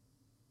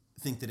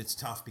think that it's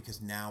tough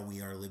because now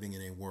we are living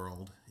in a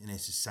world, in a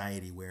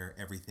society where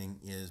everything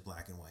is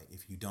black and white.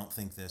 If you don't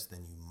think this,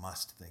 then you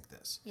must think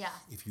this. Yeah.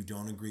 If you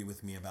don't agree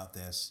with me about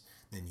this,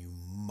 then you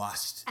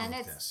must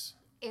think this.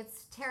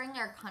 It's tearing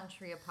our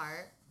country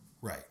apart.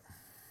 Right.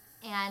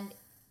 And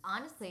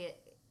honestly,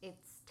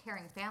 it's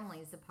tearing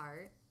families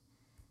apart,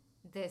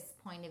 this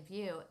point of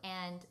view.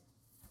 And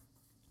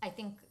I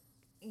think,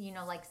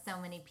 like so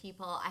many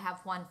people, I have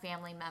one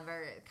family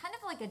member, kind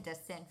of like a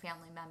distant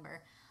family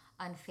member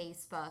on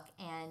Facebook,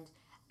 and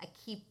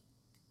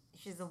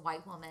she's a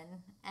white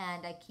woman,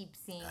 and I keep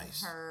seeing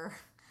her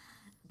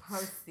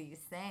post these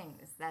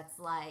things that's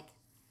like,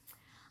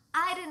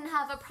 I didn't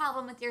have a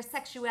problem with your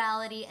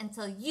sexuality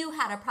until you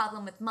had a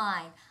problem with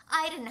mine.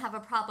 I didn't have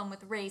a problem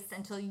with race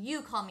until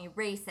you call me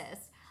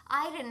racist.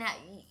 I didn't have,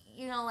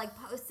 like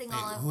posting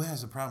all of... Who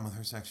has a problem with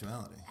her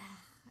sexuality?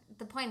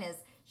 The point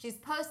is, she's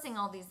posting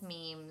all these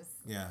memes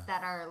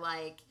that are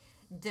like,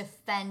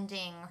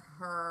 defending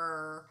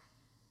her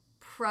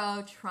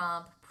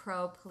pro-Trump,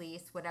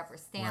 pro-police, whatever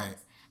stance. Right.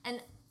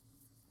 And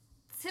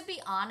to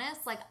be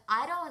honest, like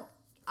I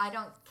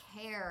don't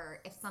care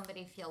if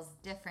somebody feels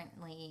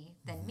differently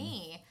than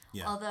me.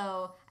 Yeah.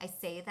 Although I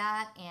say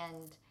that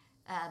and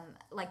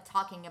like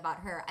talking about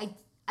her,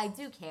 I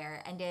do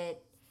care, and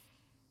it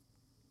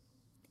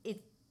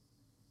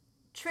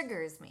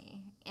triggers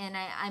me, and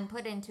I'm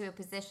put into a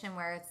position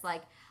where it's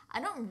like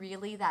I don't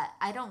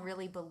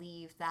really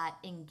believe that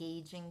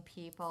engaging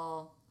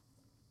people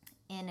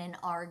in an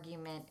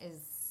argument is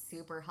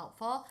super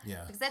helpful.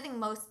 Yeah. Because I think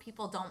most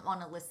people don't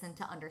want to listen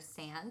to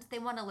understand. They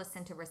want to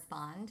listen to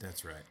respond.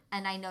 That's right.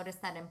 And I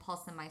noticed that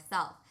impulse in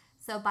myself.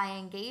 So by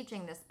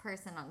engaging this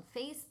person on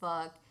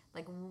Facebook,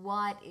 like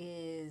what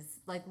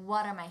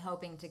am I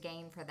hoping to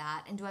gain for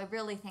that? And do I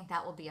really think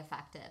that will be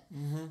effective?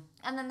 Mm-hmm.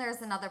 And then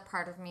there's another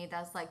part of me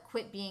that's like,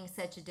 quit being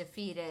such a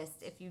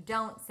defeatist. If you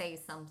don't say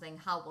something,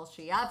 how will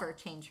she ever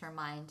change her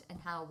mind? And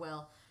how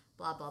will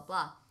blah, blah,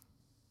 blah.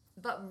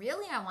 But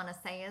really I want to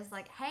say is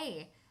like,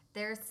 hey,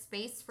 there's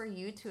space for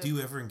you to... Do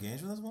you ever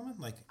engage with this woman?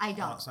 Like I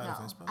don't, outside no. of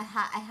Facebook? I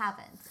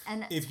haven't.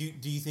 And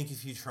do you think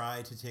if you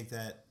try to take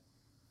that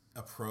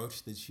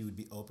approach that she would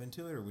be open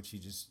to it, or would she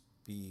just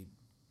be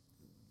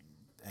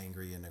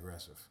angry and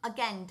aggressive?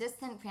 Again,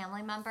 distant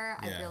family member,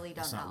 Yeah, I really don't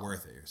know. It's not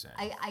worth it, you're saying.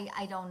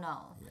 I don't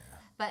know. Yeah.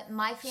 But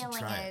my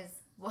feeling is,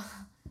 well,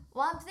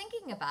 I'm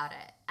thinking about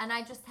it, and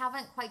I just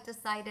haven't quite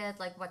decided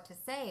like what to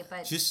say.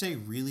 But just say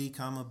really,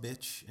 comma,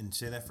 bitch, and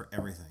say that for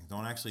everything.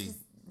 Don't actually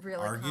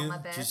really, argue.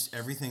 comma, bitch. Just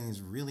everything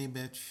is really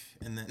bitch,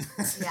 and then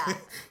Yeah.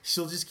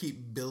 she'll just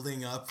keep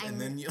building up,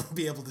 and then you'll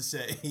be able to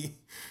say,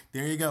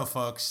 "There you go,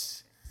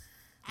 folks."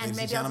 And Ladies and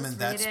maybe gentlemen,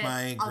 that's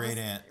my I'll great just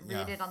aunt.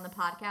 Read it on the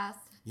podcast.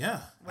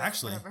 Yeah,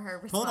 actually, whatever her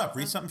pull it up. response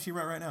Read is. something she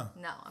wrote right now.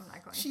 No, I'm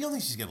not going. She don't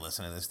think she's gonna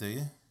listen to this, do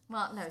you?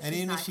 Well, no, she's And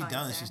even not if she going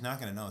does, to. she's not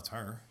gonna know it's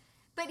her.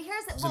 But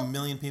here's There's a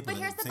million people.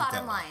 But here's the think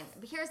bottom that way. line.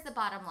 Here's the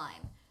bottom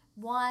line.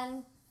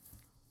 One,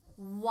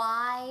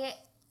 why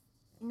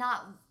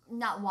not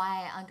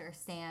why I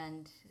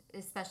understand,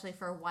 especially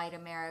for white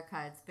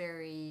America, it's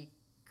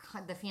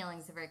the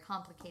feelings are very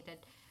complicated.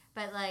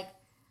 But like,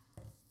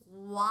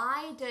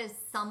 why does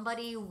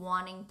somebody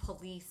wanting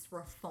police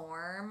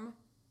reform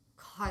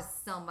cause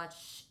so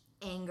much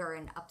anger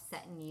and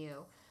upset in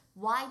you?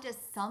 Why does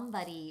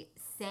somebody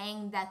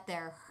saying that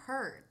they're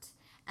hurt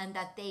and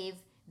that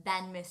they've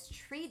been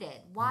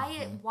mistreated,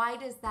 why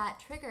does that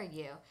trigger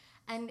you?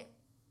 And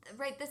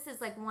right, this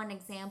is like one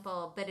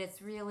example, but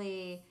it's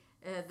really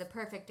the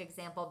perfect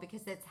example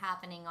because it's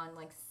happening on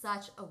like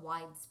such a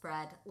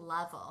widespread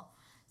level.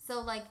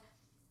 So like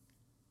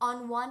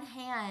on one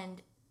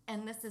hand,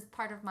 and this is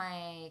part of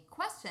my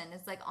question,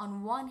 is like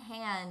on one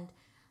hand,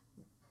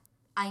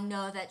 I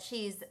know that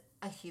she's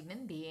a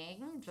human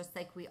being, just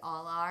like we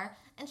all are,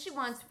 and she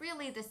wants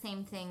really the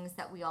same things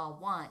that we all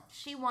want.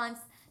 She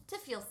wants to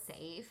feel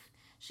safe.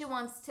 She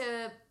wants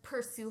to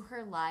pursue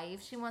her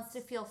life. She wants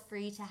to feel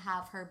free to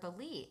have her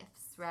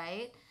beliefs,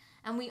 right?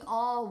 And we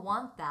all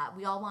want that.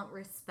 We all want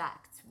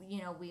respect. You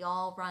know, we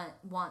all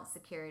want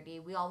security.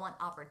 We all want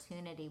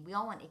opportunity. We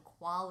all want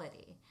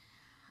equality.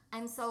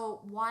 And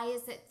so why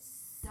is it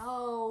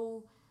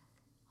so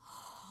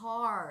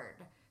hard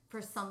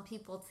for some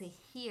people to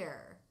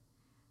hear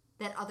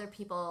that other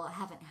people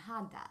haven't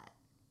had that?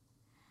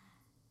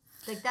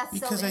 Like, that's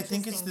because so I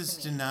think it's interesting this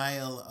to me.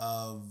 denial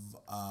of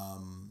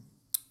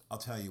I'll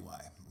tell you why,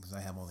 because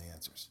I have all the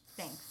answers.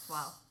 Thanks.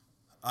 Wow.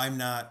 I'm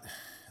not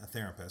a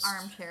therapist.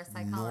 Armchair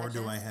psychologist. Nor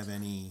do I have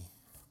any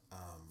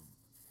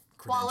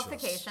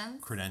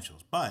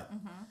credentials. But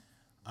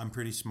I'm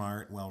pretty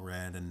smart,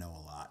 well-read, and know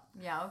a lot.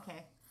 Yeah,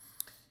 okay.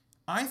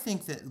 I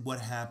think that what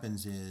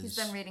happens is... He's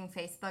been reading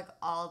Facebook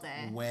all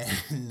day.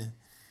 When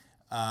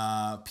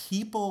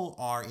people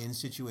are in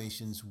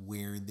situations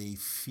where they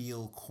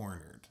feel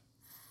cornered.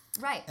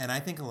 Right. And I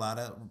think a lot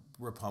of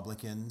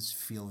Republicans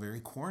feel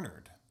very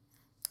cornered.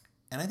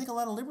 And I think a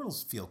lot of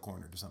liberals feel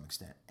cornered to some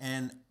extent.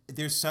 And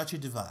there's such a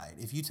divide.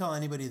 If you tell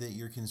anybody that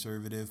you're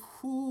conservative,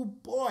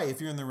 boy, if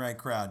you're in the right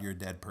crowd, you're a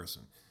dead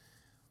person.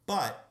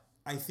 But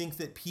I think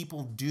that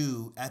people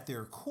do, at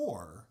their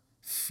core,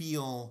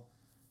 feel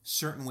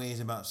certain ways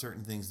about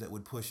certain things that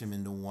would push them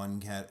into one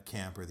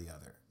camp or the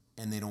other.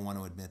 And they don't want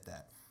to admit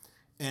that.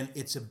 And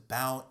it's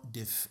about,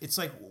 it's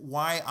like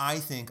why I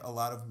think a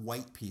lot of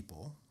white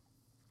people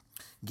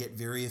get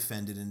very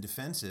offended and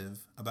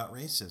defensive about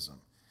racism.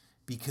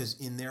 Because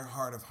in their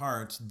heart of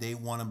hearts, they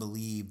want to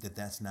believe that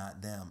that's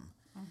not them.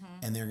 Mm-hmm.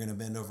 And they're going to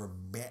bend over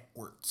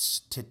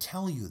backwards to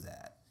tell you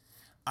that.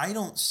 I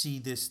don't see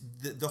this,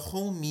 the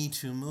whole Me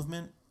Too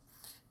movement,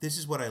 this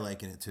is what I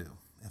liken it to,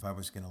 if I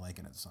was going to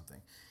liken it to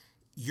something.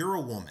 You're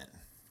a woman.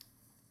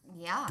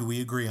 Yeah. Do we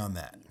agree on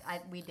that?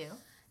 We do.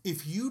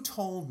 If you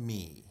told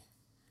me,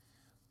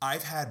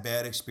 I've had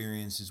bad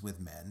experiences with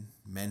men,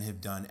 men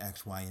have done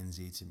X, Y, and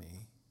Z to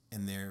me,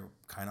 and they're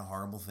kind of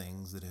horrible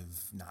things that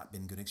have not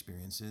been good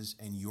experiences,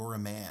 and you're a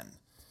man.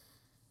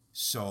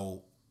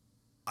 So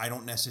I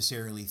don't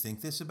necessarily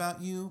think this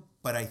about you,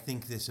 but I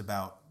think this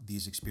about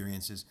these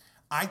experiences.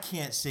 I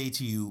can't say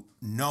to you,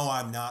 no,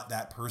 I'm not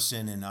that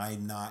person and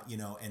I'm not,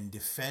 and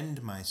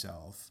defend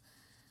myself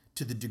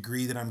to the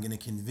degree that I'm going to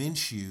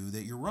convince you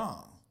that you're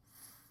wrong.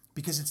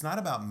 Because it's not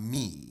about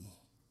me.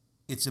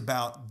 It's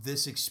about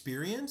this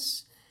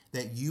experience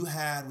that you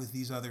had with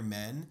these other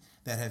men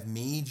that have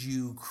made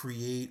you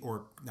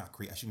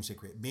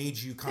made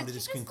you come to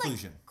this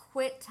conclusion.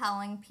 Quit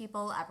telling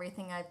people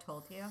everything I've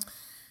told you?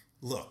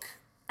 Look,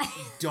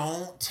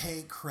 don't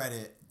take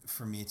credit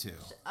for me too.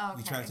 Okay.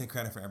 You try to take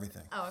credit for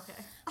everything. Oh, okay.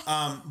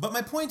 But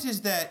my point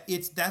is that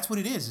that's what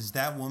it is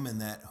that woman,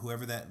 that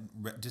whoever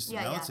that distant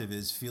relative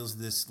is, feels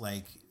this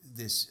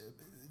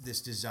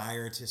this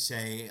desire to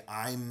say,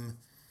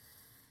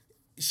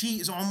 she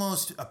is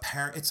almost a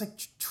it's like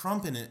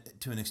Trump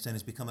to an extent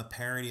has become a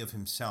parody of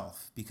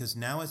himself, because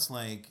now it's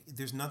like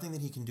there's nothing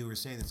that he can do or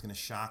say that's going to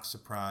shock,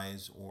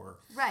 surprise, or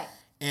right.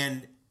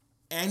 And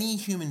any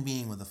human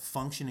being with a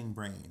functioning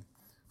brain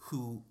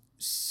who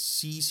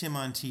sees him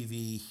on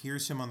TV,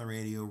 hears him on the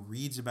radio,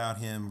 reads about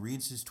him,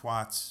 reads his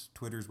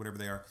Twitters, whatever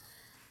they are,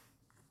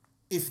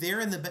 if they're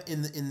in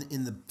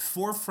the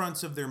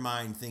forefronts of their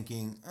mind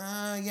thinking,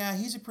 yeah,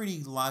 he's a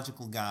pretty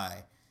logical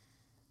guy,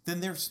 then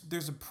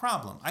there's a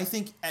problem. I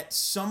think at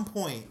some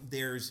point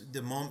there's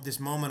this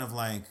moment of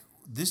like,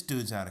 this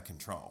dude's out of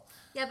control.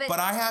 Yeah, but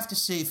I have to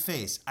save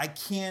face. I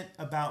can't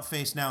about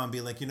face now and be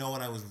like, you know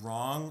what, I was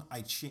wrong.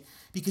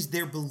 Because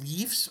their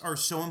beliefs are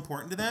so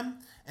important to them,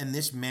 and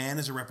this man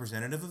is a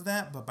representative of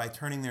that. But by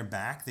turning their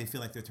back, they feel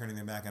like they're turning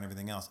their back on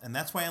everything else. And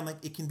that's why I'm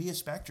like, it can be a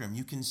spectrum.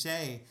 You can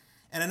say,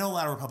 and I know a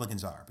lot of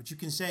Republicans are, but you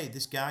can say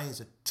this guy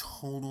is a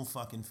total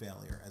fucking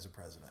failure as a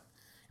president,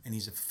 and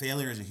he's a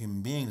failure as a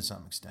human being to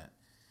some extent.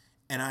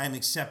 And I'm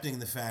accepting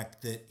the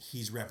fact that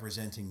he's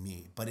representing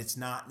me, but it's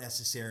not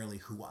necessarily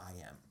who I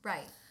am.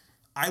 Right.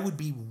 I would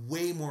be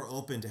way more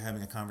open to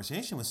having a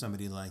conversation with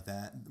somebody like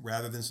that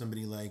rather than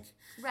somebody like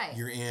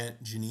your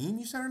Aunt Janine,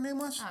 you said her name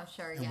was? Oh,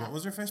 sure, and what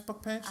was her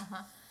Facebook page?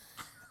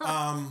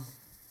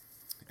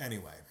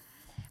 Anyway.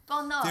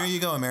 Well, no. There you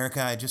go,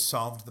 America. I just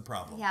solved the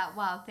problem. Yeah,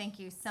 wow. Thank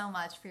you so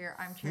much for your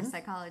armchair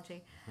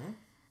psychology.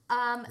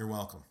 You're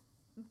welcome.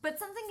 But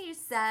something you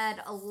said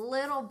a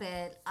little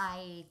bit,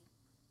 I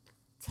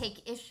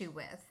take issue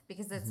with,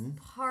 because it's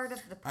part of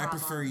the problem. I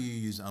prefer you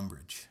use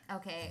umbrage.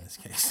 Okay. In this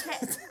case.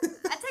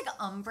 I take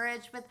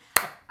umbrage, but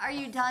are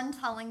you done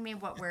telling me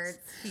what words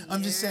to use?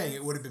 I'm just saying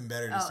it would have been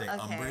better to say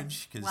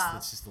umbrage, because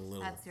that's just a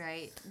little... That's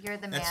right. You're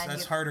the man.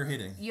 That's harder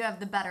hitting. You have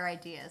the better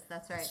ideas.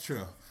 That's right. It's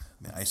true.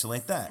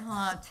 Isolate that.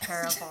 Oh,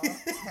 terrible.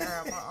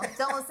 Terrible.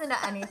 Don't listen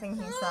to anything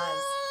he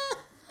says.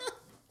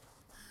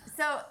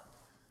 So...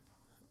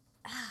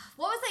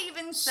 what was I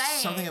even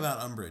saying? Something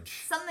about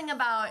umbrage. Something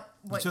about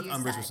what you took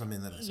umbrage said. with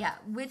something that I said. Yeah,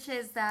 which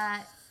is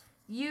that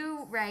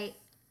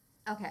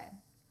okay.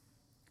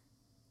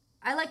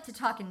 I like to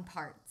talk in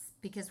parts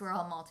because we're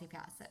all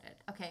multifaceted.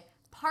 Okay,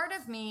 part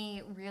of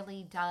me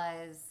really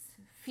does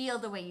feel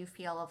the way you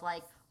feel of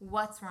like,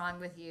 what's wrong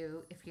with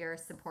you if you're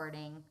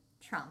supporting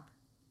Trump,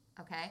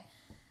 okay?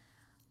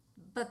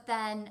 But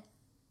then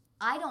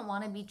I don't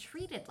want to be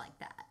treated like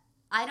that.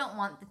 I don't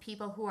want the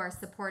people who are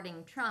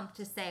supporting Trump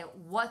to say,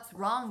 what's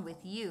wrong with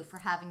you for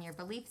having your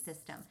belief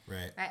system?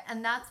 Right.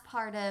 And that's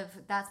part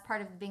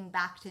of being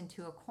backed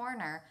into a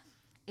corner,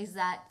 is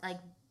that like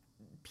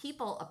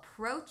people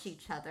approach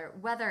each other,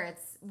 whether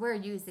we're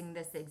using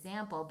this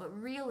example, but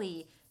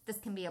really this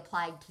can be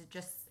applied to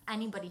just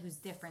anybody who's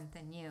different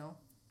than you.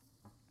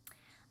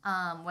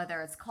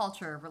 Whether it's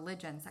culture,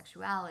 religion,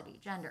 sexuality,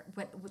 gender,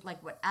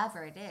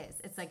 whatever it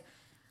is. It's like,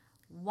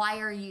 why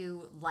are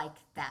you like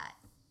that?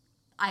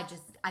 I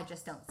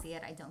just don't see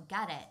it. I don't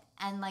get it.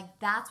 And like,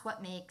 that's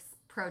what makes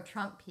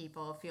pro-Trump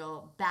people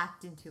feel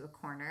backed into a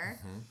corner,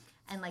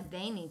 and like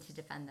they need to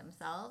defend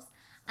themselves.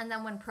 And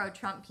then when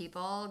pro-Trump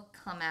people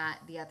come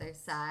at the other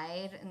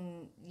side,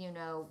 and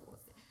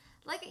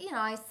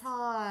I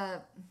saw,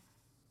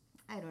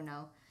 I don't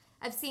know,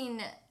 I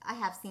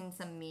have seen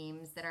some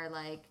memes that are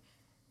like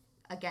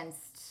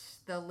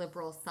against the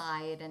liberal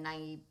side, and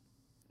I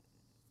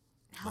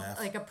have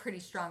like a pretty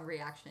strong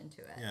reaction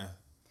to it. Yeah.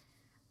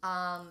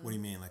 What do you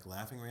mean, like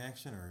laughing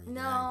reaction, or?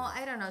 No,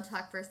 I don't know.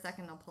 Talk for a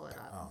second. I'll pull it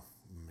up. Oh,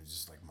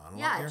 just like monologue.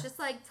 Yeah, here? just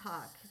like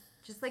talk.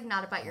 Just like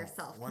not about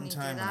yourself. One Can you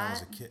time do that? when I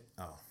was a kid.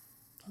 Oh.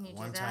 Can you do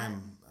that? One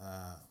time,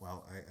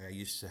 I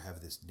used to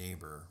have this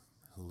neighbor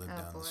who lived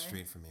down the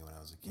street from me when I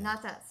was a kid.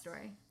 Not that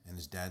story. And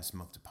his dad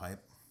smoked a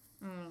pipe.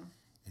 And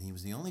he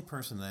was the only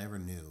person that I ever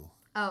knew.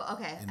 Oh,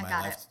 okay. I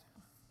got it.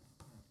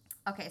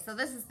 Okay, so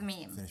this is the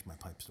meme. Finish my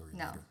pipe story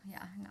No, later.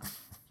 yeah, no.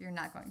 You're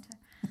not going to.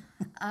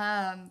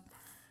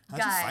 How'd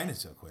you find it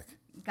so quick?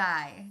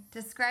 Guy,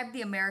 describe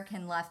the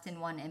American left in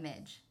one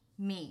image.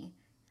 Me.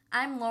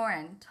 I'm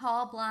Lauren,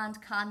 tall,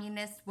 blonde,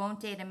 communist, won't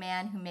date a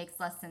man who makes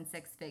less than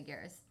 6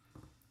 figures.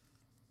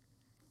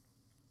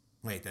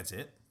 Wait, that's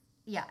it?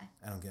 Yeah.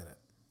 I don't get it.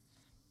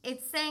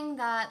 It's saying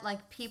that,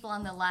 like, people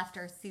on the left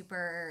are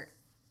super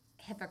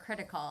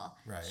hypocritical.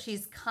 Right.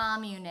 She's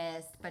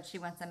communist, but she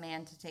wants a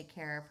man to take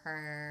care of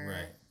her.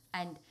 Right.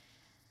 And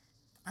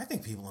I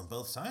think people on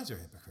both sides are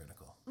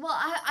hypocritical. Well,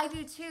 I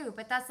do too,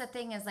 but that's the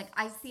thing is, like,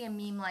 I see a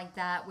meme like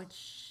that,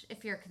 which,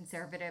 if you're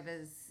conservative,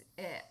 is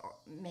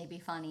maybe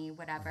funny,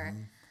 whatever.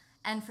 Mm-hmm.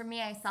 And for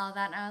me, I saw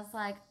that and I was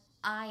like,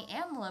 I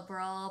am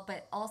liberal,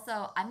 but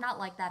also I'm not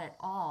like that at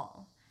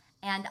all.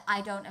 And I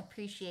don't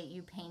appreciate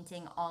you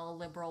painting all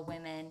liberal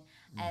women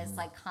as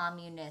like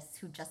communists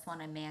who just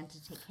want a man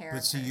to take care of.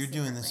 But see, you're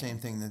doing the same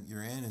thing that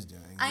your aunt is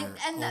doing.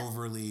 You're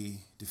overly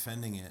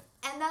defending it.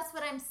 And that's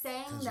what I'm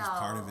saying, though. There's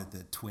part of it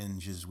that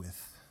twinges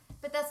with.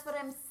 But that's what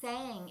I'm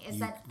saying is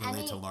that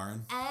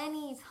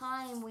any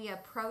time we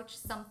approach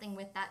something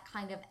with that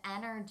kind of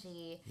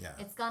energy,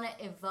 it's going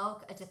to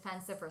evoke a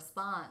defensive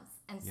response.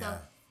 And so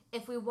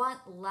if we want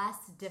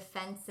less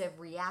defensive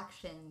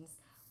reactions,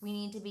 we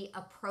need to be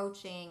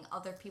approaching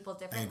other people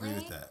differently. I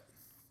agree with that.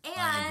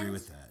 I agree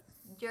with that.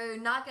 You're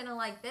not going to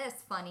like this,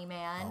 funny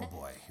man. Oh,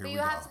 boy. Here we go.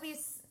 But you have to be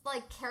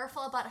like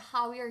careful about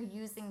how you're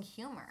using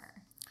humor.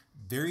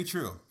 Very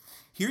true.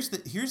 Here's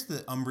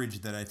the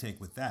umbrage that I take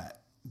with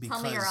that.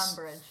 Because tell me your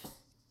umbrage.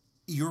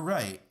 You're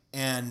right.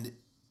 And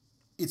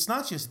it's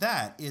not just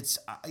that. It's,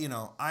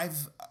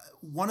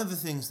 one of the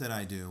things that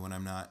I do when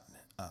I'm not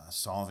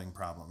solving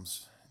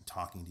problems and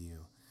talking to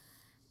you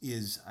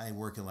is I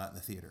work a lot in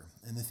the theater.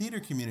 And the theater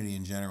community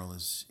in general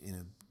is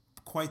in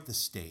quite the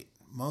state,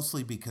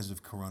 mostly because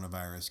of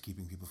coronavirus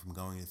keeping people from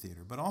going to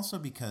theater, but also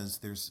because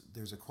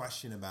there's a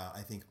question about,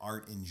 I think,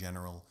 art in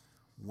general.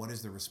 What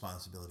is the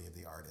responsibility of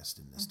the artist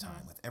in this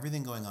time? With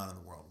everything going on in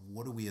the world,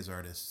 what are we as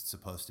artists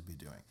supposed to be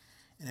doing?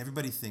 And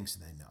everybody thinks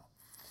they know.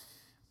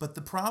 But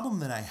the problem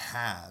that I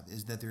have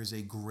is that there's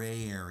a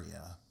gray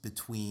area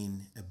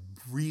between, a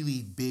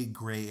really big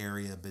gray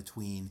area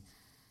between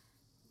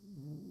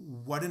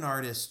what an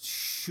artist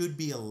should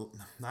be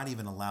not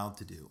even allowed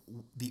to do,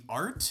 the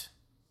art,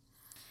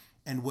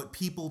 and what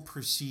people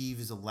perceive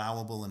as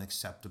allowable and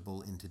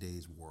acceptable in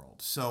today's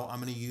world. So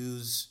I'm going to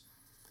use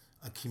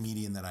a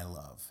comedian that I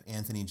love,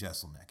 Anthony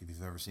Jeselnik, if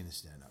you've ever seen his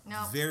stand-up.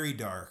 No. Very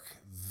dark,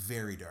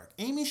 very dark.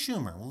 Amy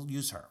Schumer, we'll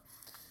use her.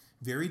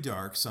 Very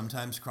dark,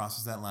 sometimes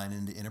crosses that line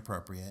into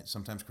inappropriate,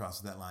 sometimes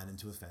crosses that line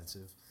into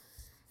offensive,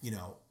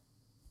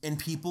 and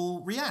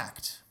people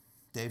react.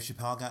 Dave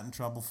Chappelle got in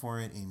trouble for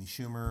it. Amy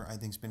Schumer, I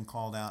think, has been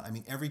called out. I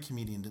mean, every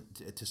comedian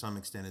to some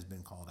extent has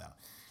been called out.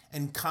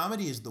 And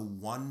comedy is the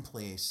one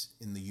place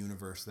in the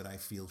universe that I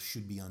feel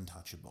should be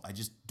untouchable. I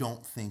just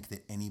don't think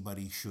that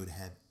anybody should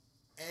have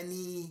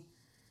any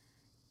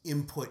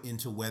input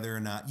into whether or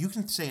not, you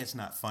can say it's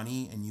not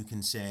funny and you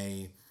can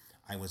say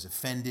I was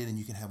offended and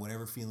you can have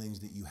whatever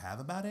feelings that you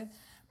have about it,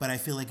 but I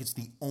feel like it's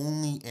the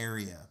only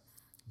area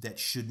that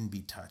shouldn't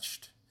be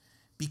touched,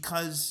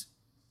 because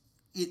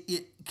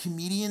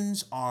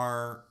comedians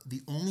are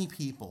the only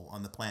people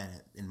on the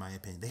planet, in my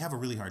opinion. They have a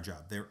really hard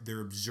job.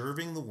 They're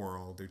observing the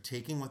world, they're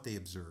taking what they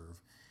observe,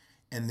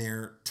 and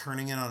they're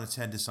turning it on its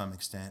head to some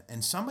extent.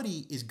 And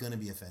somebody is going to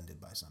be offended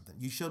by something.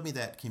 You showed me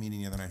that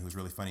comedian the other night who was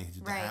really funny, who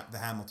did the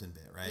Hamilton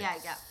bit, right?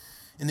 Yeah.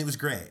 And it was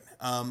great.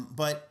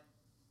 But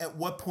at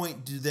what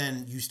point do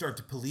then you start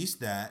to police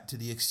that to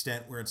the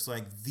extent where it's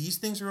like, these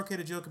things are okay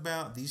to joke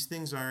about, these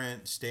things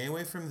aren't, stay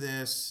away from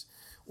this?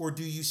 Or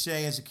do you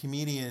say, as a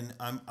comedian,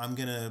 I'm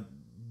going to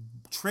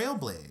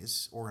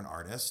trailblaze, or an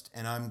artist,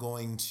 and I'm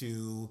going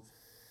to,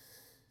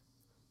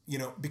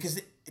 because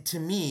to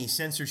me,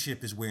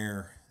 censorship is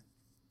where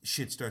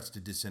shit starts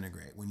to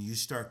disintegrate, when you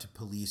start to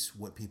police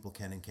what people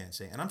can and can't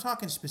say. And I'm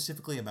talking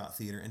specifically about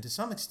theater and to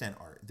some extent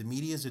art. The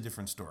media is a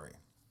different story,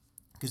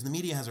 because the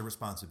media has a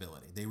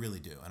responsibility. They really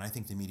do. And I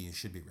think the media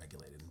should be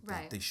regulated.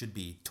 Right. They should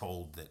be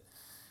told that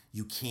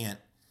you can't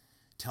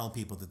tell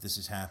people that this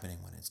is happening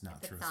when it's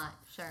not true. It's not,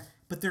 sure.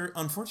 But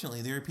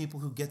unfortunately, there are people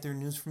who get their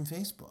news from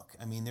Facebook.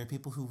 I mean, there are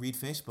people who read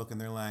Facebook and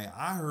they're like,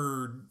 I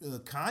heard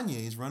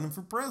Kanye's running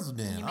for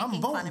president.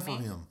 I'm voting for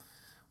him.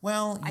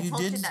 Well, you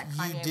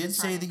did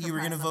say that you were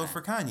going to vote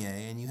for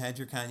Kanye, and you had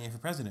your Kanye for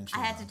president show.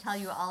 I had to tell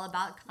you all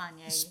about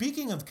Kanye.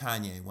 Speaking of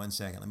Kanye, 1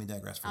 second. Let me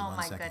digress for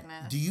 1 second. Oh, my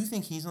goodness. Do you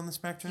think he's on the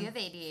spectrum? Do you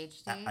have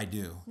ADHD? I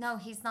do. No,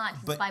 he's not.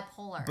 He's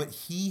bipolar. But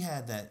he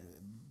had that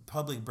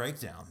public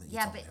breakdown that you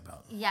told me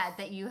about. Yeah,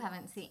 that you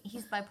haven't seen.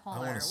 He's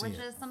bipolar, which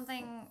is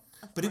something...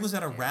 But it was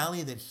at a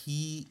rally that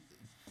he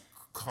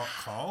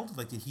called?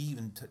 Like, did he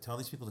even tell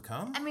these people to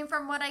come? I mean,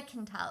 from what I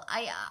can tell,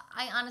 I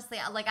honestly,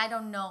 I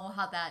don't know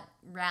how that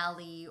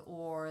rally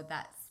or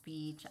that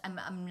speech, I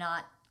am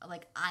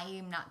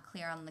not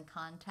clear on the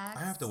context.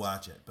 I have to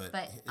watch it, but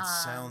it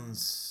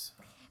sounds...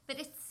 But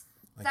it's...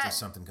 Like there's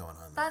something going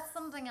on there. That's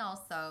something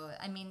else, though.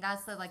 I mean,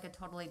 that's a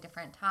totally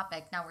different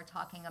topic. Now we're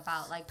talking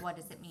about what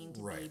does it mean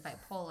to be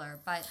bipolar?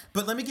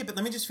 But let me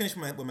just finish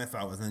what my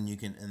thought was, and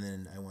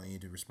then I want you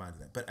to respond to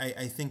that. But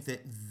I think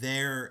that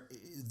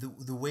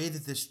the way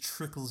that this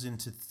trickles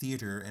into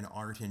theater and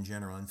art in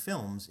general and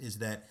films is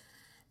that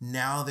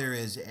now there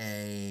is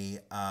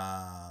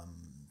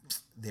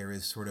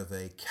sort of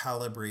a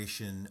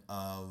calibration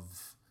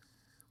of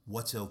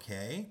what's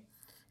okay.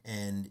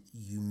 And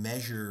you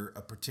measure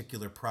a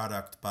particular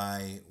product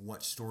by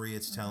what story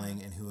it's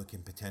telling and who it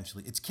can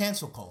potentially... It's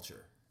cancel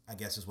culture. I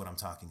guess is what I'm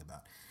talking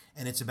about.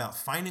 And it's about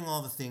finding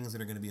all the things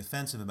that are going to be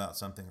offensive about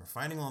something or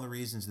finding all the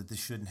reasons that this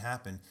shouldn't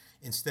happen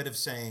instead of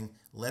saying,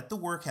 let the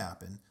work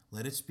happen,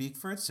 let it speak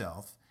for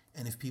itself,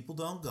 and if people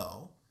don't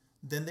go,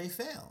 then they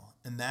fail.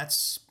 And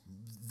that's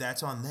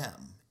on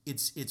them.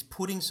 It's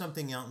putting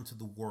something out into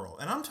the world.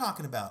 And I'm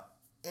talking about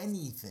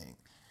anything.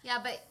 Yeah,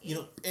 but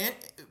and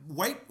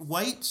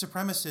white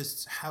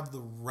supremacists have the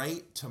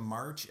right to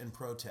march and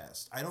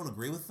protest. I don't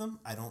agree with them.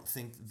 I don't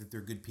think that they're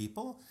good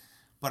people.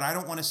 But I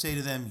don't want to say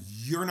to them,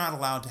 you're not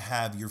allowed to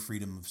have your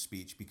freedom of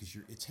speech because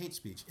it's hate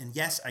speech. And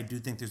yes, I do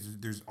think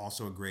there's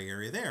also a gray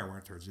area there where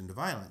it turns into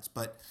violence.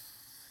 But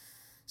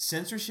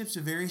censorship's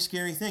a very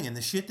scary thing. And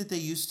the shit that they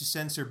used to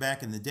censor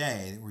back in the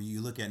day, where you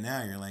look at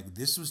now, you're like,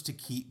 this was to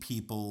keep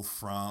people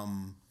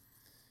from,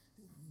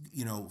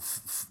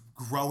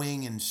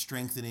 growing and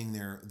strengthening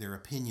their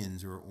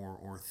opinions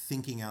or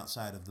thinking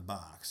outside of the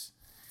box.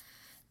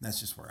 That's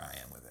just where I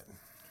am with it.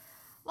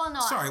 Well,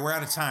 no. Sorry, we're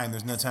out of time.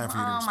 There's no time for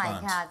you to respond.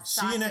 Oh my God!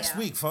 See you next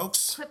week,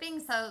 folks. Quit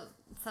being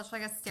such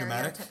like a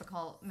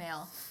stereotypical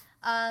male.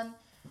 I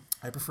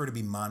prefer to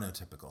be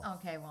monotypical.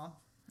 Okay, well,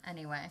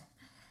 anyway,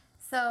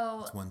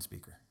 so it's one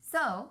speaker.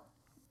 So,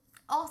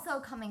 also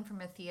coming from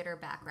a theater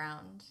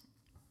background,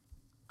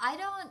 I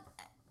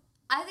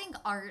think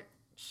art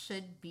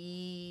should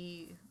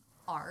be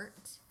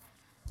art,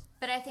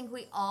 but I think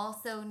we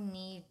also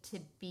need to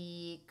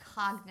be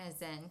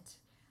cognizant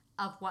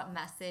of what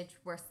message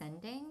we're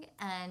sending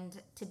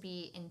and to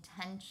be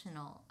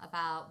intentional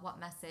about what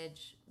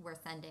message we're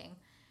sending.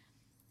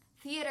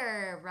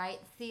 Theater, right?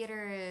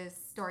 Theater is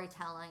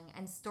storytelling,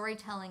 and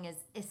storytelling is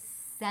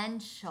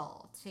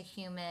essential to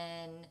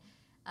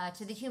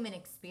the human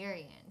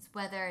experience,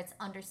 whether it's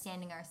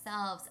understanding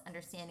ourselves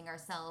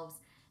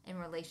in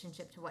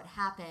relationship to what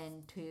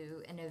happened,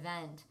 to an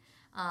event,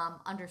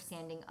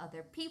 understanding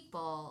other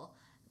people.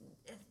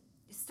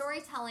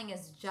 Storytelling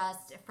is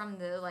just from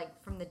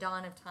the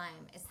dawn of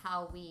time is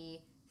how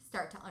we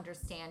start to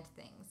understand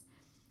things.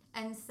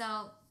 And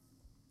so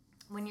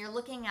when you're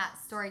looking at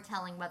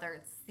storytelling, whether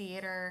it's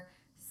theater,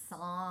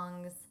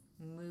 songs,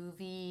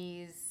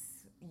 movies,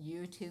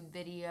 YouTube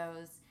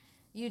videos,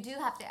 you do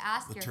have to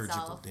ask yourself.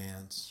 Liturgical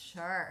dance.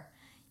 Sure.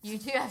 You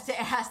do have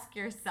to ask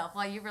yourself.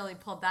 Well, you really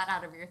pulled that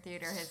out of your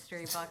theater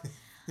history book.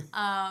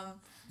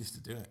 Used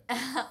to do it.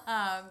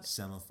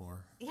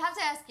 Semaphore. You have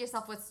to ask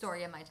yourself, what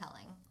story am I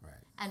telling? Right.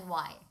 And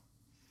why?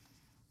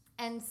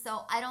 And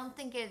so I don't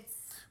think it's...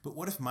 But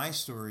what if my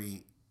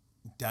story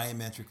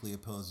diametrically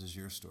opposes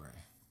your story?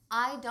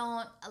 I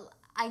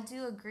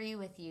do agree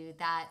with you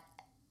that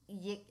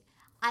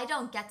I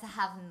don't get to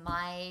have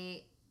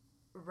my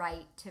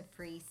right to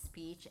free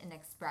speech and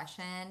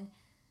expression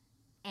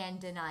and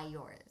deny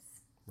yours.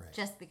 Right.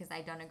 Just because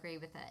I don't agree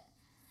with it.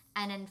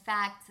 And in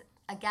fact,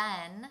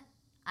 again,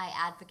 I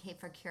advocate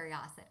for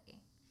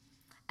curiosity.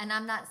 And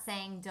I'm not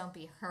saying don't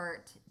be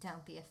hurt,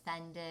 don't be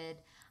offended.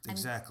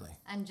 Exactly.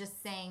 I'm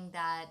just saying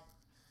that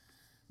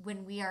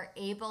when we are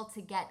able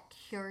to get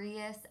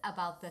curious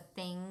about the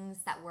things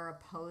that we're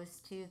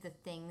opposed to, the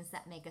things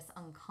that make us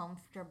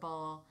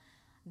uncomfortable,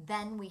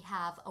 then we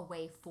have a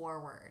way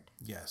forward.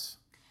 Yes.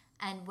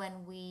 And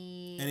when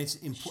we it's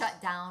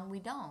shut down, we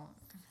don't.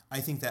 I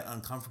think that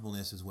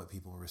uncomfortableness is what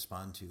people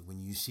respond to. When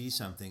you see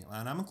something,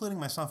 and I'm including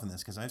myself in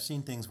this, because I've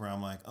seen things where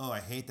I'm like, oh, I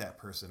hate that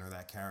person or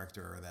that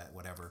character or that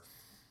whatever,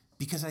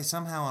 because I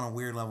somehow on a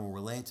weird level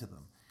relate to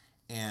them.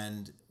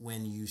 And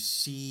when you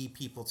see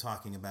people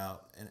talking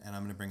about, and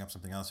I'm going to bring up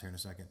something else here in a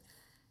second,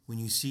 when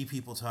you see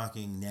people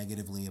talking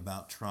negatively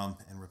about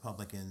Trump and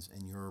Republicans,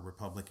 and you're a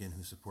Republican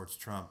who supports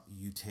Trump,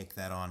 you take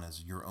that on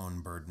as your own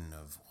burden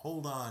of,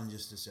 hold on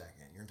just a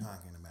second, you're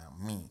talking about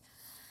me.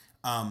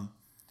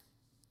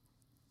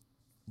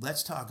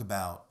 Let's talk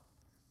about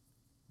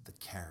the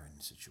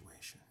Karen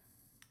situation.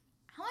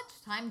 How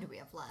much time do we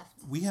have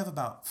left? We have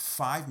about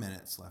 5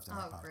 minutes left on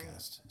our podcast.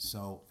 Great.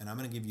 So, and I'm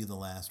going to give you the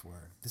last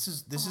word. This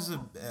is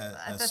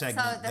a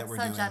segment that we're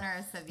doing. That's so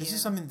generous of you.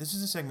 This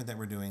is a segment that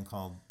we're doing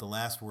called The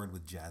Last Word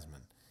with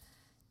Jasmine.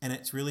 And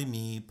it's really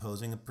me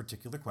posing a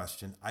particular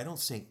question. I don't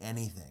say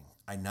anything.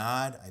 I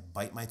nod, I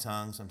bite my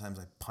tongue, sometimes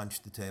I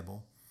punch the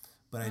table,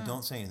 but I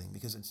don't say anything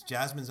because it's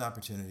Jasmine's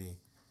opportunity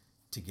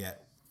to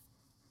get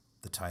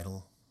the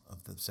title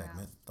of the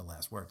segment, The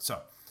Last Word. So,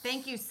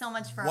 thank you so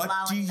much for allowing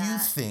that. What do you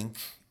think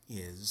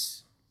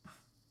is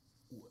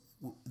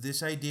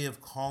this idea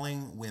of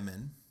calling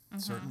women,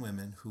 certain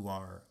women who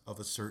are of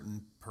a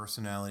certain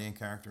personality and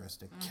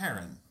characteristic,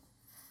 Karen?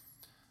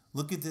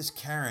 Look at this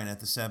Karen at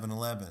the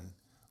 7-Eleven.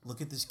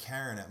 Look at this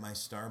Karen at my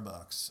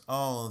Starbucks.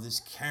 Oh, this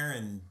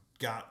Karen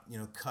got,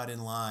 cut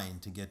in line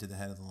to get to the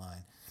head of the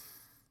line.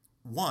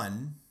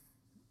 One,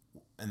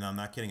 and I'm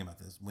not kidding about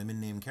this,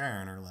 women named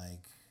Karen are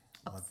like,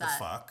 upset. What the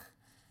fuck?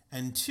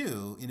 And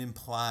two, it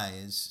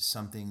implies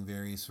something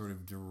very sort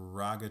of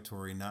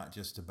derogatory, not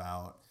just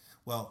about,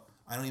 well,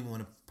 I don't even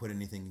want to put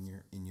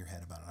anything in your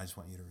head about it. I just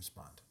want you to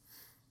respond.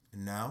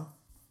 And now,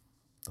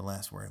 the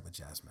last word with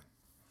Jasmine.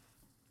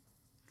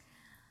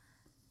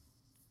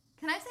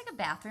 Can I take a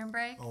bathroom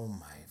break? Oh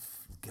my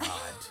God.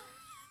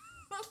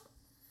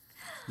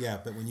 Yeah,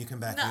 but when you come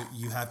back,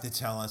 you have to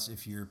tell us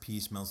if your pee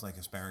smells like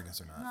asparagus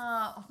or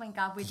not. Oh my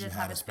God, we did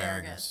have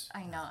asparagus.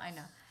 I know.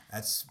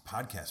 That's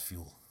podcast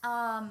fuel.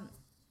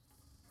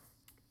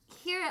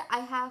 Here I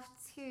have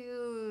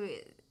to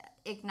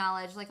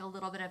acknowledge like a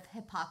little bit of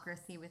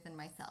hypocrisy within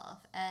myself,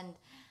 and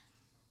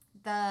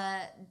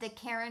the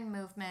Karen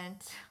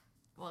movement,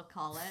 we'll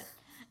call it,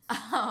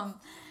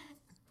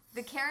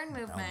 the Karen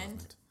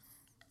movement,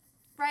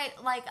 right?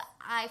 Like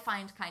I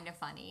find kind of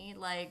funny.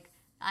 Like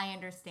I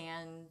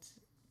understand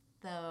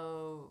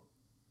the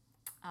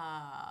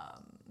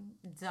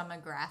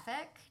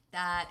demographic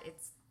that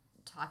it's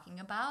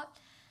talking about.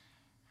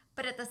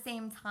 But at the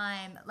same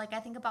time, like I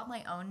think about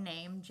my own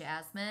name,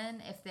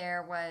 Jasmine. If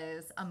there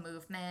was a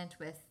movement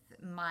with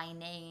my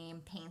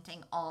name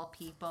painting all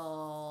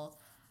people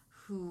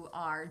who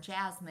are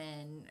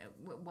Jasmine,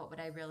 what would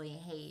I really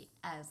hate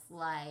as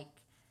like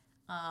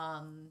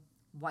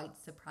white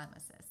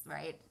supremacists,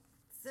 right?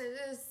 So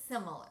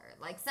similar,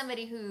 like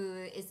somebody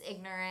who is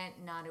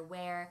ignorant, not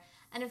aware.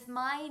 And if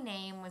my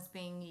name was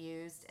being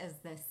used as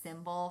the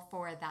symbol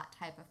for that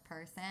type of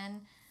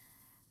person,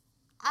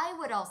 I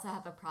would also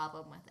have a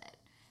problem with it.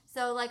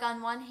 So like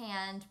on one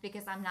hand,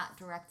 because I'm not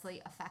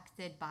directly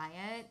affected by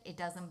it, it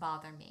doesn't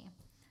bother me.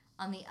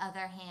 On the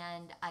other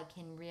hand, I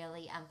can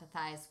really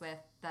empathize with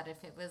that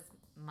if it was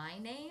my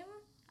name,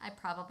 I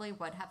probably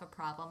would have a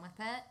problem with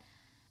it.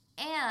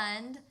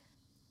 And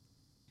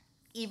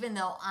even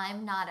though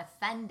I'm not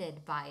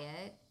offended by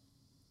it,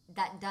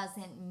 that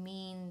doesn't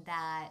mean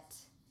that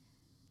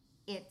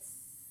it's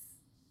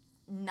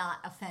not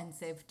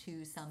offensive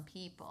to some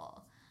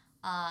people.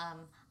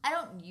 I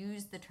don't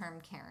use the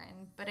term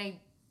Karen, but I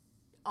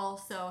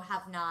also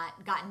have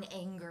not gotten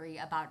angry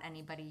about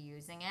anybody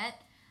using it.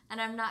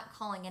 And I'm not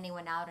calling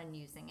anyone out on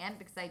using it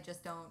because I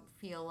just don't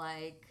feel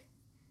like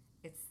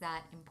it's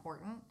that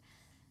important.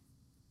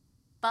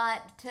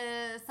 But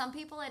to some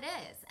people it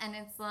is. And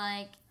it's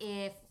like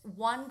if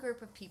one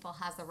group of people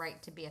has a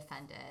right to be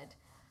offended,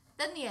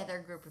 then the other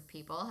group of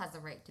people has a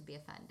right to be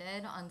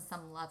offended on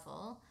some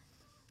level.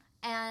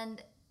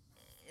 And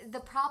the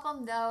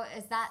problem though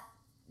is that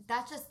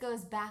just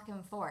goes back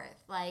and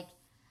forth. Like,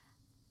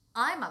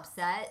 I'm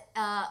upset.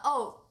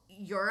 Oh,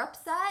 you're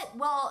upset?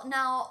 Well,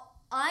 now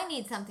I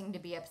need something to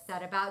be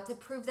upset about to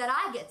prove that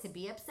I get to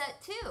be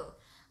upset too.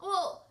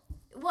 Well,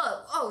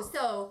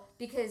 so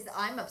because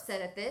I'm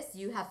upset at this,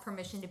 you have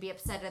permission to be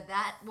upset at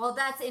that. Well,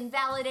 that's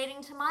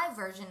invalidating to my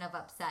version of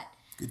upset.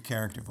 Good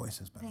character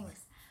voices, by the way.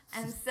 Thanks.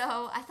 And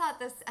so I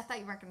thought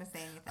you weren't going to say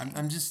anything.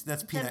 I'm just,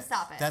 that's peanut.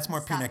 Stop it. That's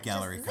more stop peanut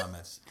gallery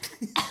comments.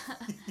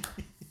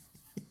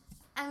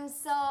 And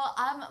so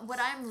what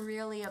I'm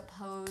really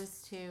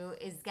opposed to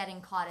is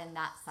getting caught in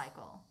that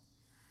cycle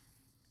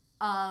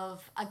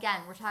of,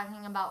 again, we're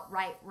talking about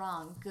right,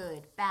 wrong,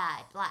 good,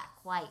 bad, black,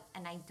 white,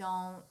 and I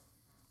don't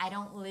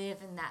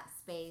live in that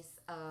space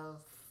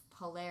of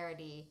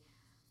polarity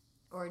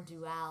or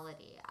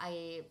duality.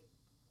 I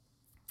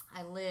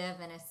live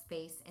in a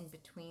space in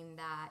between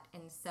that.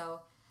 And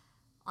so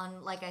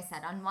like I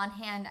said, on one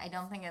hand, I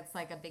don't think it's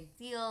like a big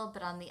deal,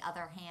 but on the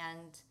other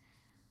hand,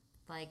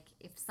 like,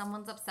 if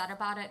someone's upset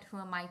about it, who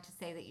am I to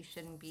say that you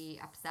shouldn't be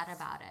upset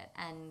about it?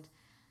 And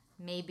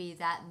maybe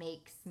that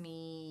makes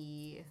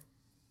me,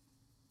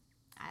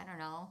 I don't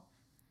know,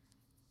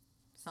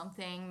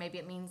 something. Maybe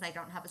it means I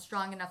don't have a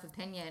strong enough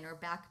opinion or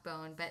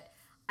backbone, but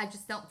I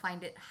just don't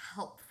find it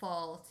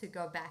helpful to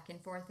go back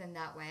and forth in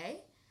that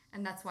way.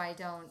 And that's why I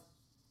don't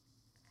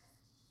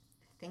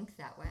think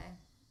that way.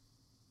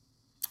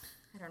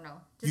 I don't know.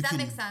 Does that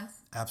make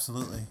sense?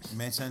 Absolutely. It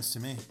made sense to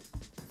me.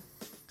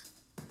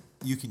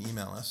 You can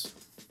email us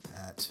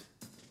at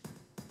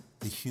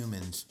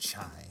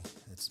thehumanschai.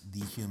 That's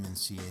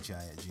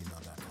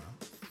thehumanschai@gmail.com.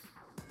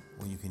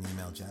 Or you can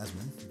email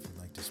Jasmine if you'd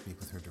like to speak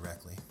with her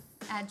directly.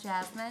 At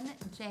Jasmine,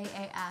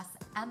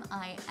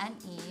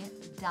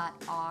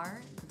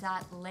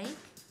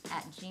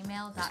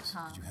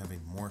 jasmine.r.lake@gmail.com. You have a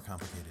more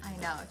complicated I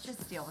know,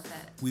 just deal with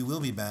it. We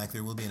will be back.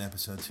 There will be an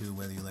episode 2,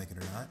 whether you like it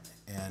or not.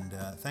 And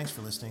thanks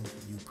for listening.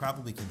 You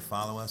probably can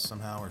follow us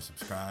somehow or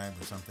subscribe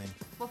or something.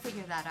 We'll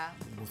figure that out.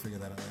 We'll figure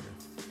that out later.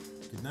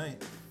 Good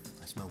night.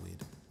 I smell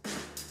weed.